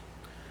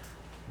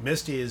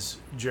Misty's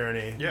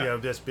journey,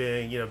 just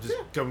being, just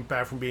coming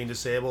back from being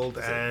disabled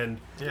and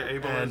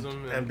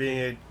ableism and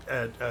being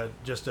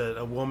just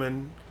a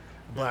woman,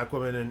 a black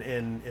woman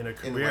in a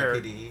career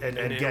NYPD. and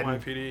getting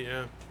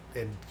NYPD,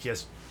 and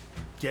just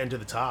getting to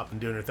the top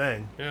and doing her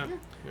thing,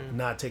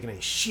 not taking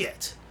any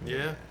shit.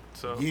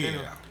 So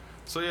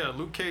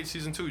Luke Cage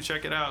season 2,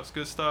 check it out, it's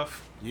good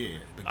stuff.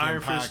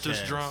 Iron Fist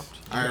just dropped.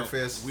 Iron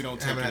Fist, we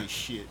don't take any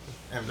shit.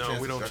 No,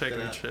 we don't take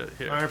any shit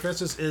here. Iron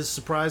Fist is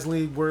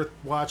surprisingly worth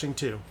watching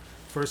too.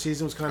 First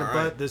season was kind of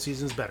butt. This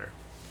season's better.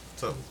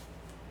 So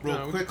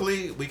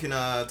quickly, we can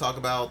talk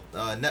about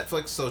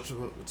Netflix. So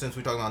since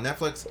we're talking about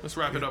Netflix, let's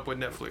wrap it up with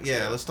Netflix.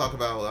 Let's talk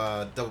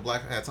about Double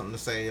Black. I had something to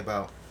say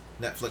about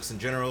Netflix in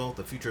general,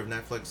 the future of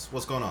Netflix.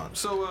 What's going on?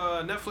 So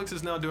Netflix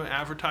is now doing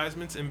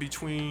advertisements in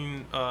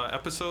between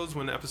episodes,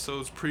 when the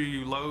episodes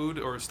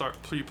preload or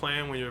start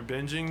pre-playing when you're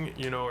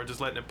binging, or just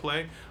letting it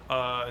play.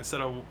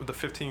 Instead of the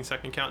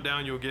 15-second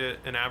countdown, you'll get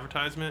an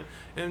advertisement.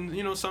 And,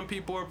 some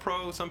people are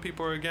pro, some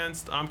people are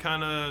against. I'm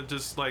kind of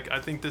just I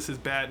think this is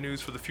bad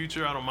news for the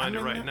future. I don't mind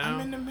it right now.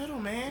 I'm in the middle,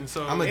 man. And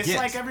so it's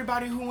like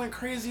everybody who went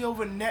crazy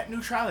over net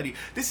neutrality.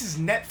 This is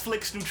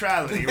Netflix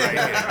neutrality right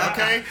here,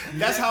 okay?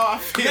 That's how I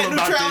feel net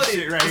about neutrality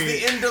this shit right here.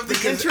 It's the end of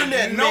the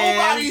internet,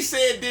 Nobody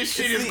said this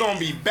shit is going to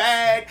be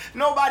bad.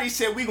 Nobody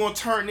said we going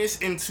to turn this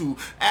into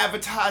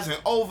advertising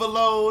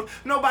overload.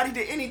 Nobody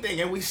did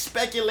anything. And we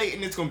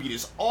speculating it's going to be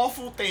this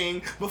awful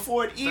thing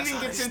before it even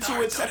gets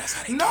into it.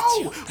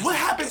 No!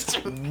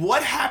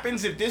 What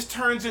happens if this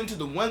turns into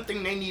the one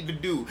thing they need to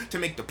do to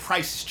make the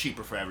prices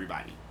cheaper for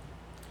everybody?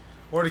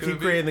 Or to keep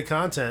creating the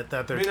content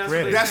that they're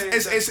creating.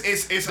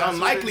 It's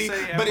unlikely,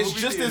 but it's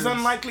just as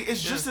unlikely.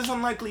 It's just as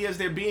unlikely as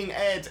there being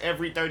ads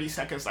every 30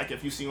 seconds, like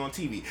if you see on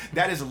TV.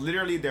 That is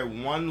literally their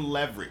one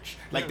leverage.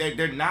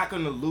 They're not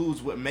going to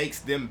lose what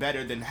makes them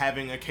better than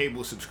having a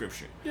cable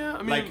subscription. Yeah,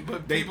 I mean,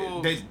 but they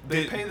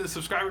pay the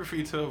subscriber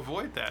fee to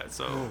avoid that.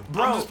 So,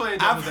 bro,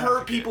 I've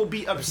heard people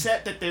be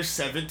upset that there's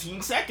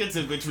 17 seconds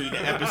in between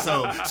the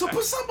episodes. So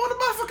put something on the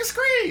motherfucking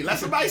screen. Let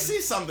somebody see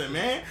something,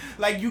 man.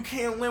 You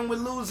can't win with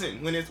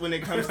losing when it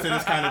comes to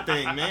this kind of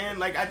thing,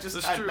 man.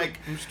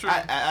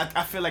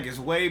 I feel like it's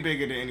way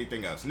bigger than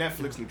anything else.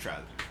 Netflix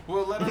neutrality.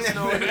 Well, let us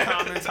know in the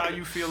comments how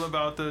you feel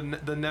about the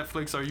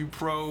Netflix. Are you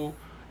pro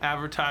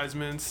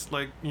advertisements?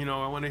 I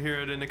want to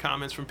hear it in the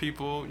comments from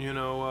people.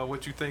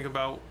 What you think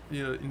about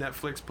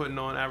Netflix putting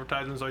on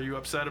advertisements. Are you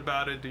upset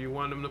about it? Do you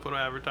want them to put on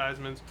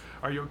advertisements?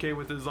 Are you okay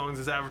with it as long as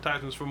it's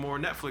advertisements for more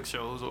Netflix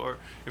shows? Or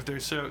if they're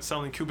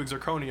selling cubic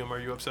zirconium, are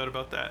you upset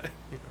about that?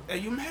 Hey,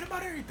 you mad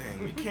about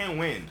everything. We can't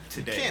win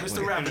today.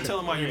 Mr. Rapper, tell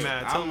them why you're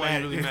mad. Tell them why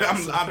you're really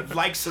mad. I'm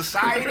like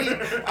society.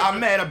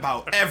 I'm mad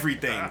about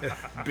everything.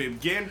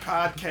 Begin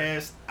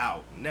podcast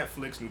out.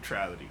 Netflix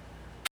neutrality.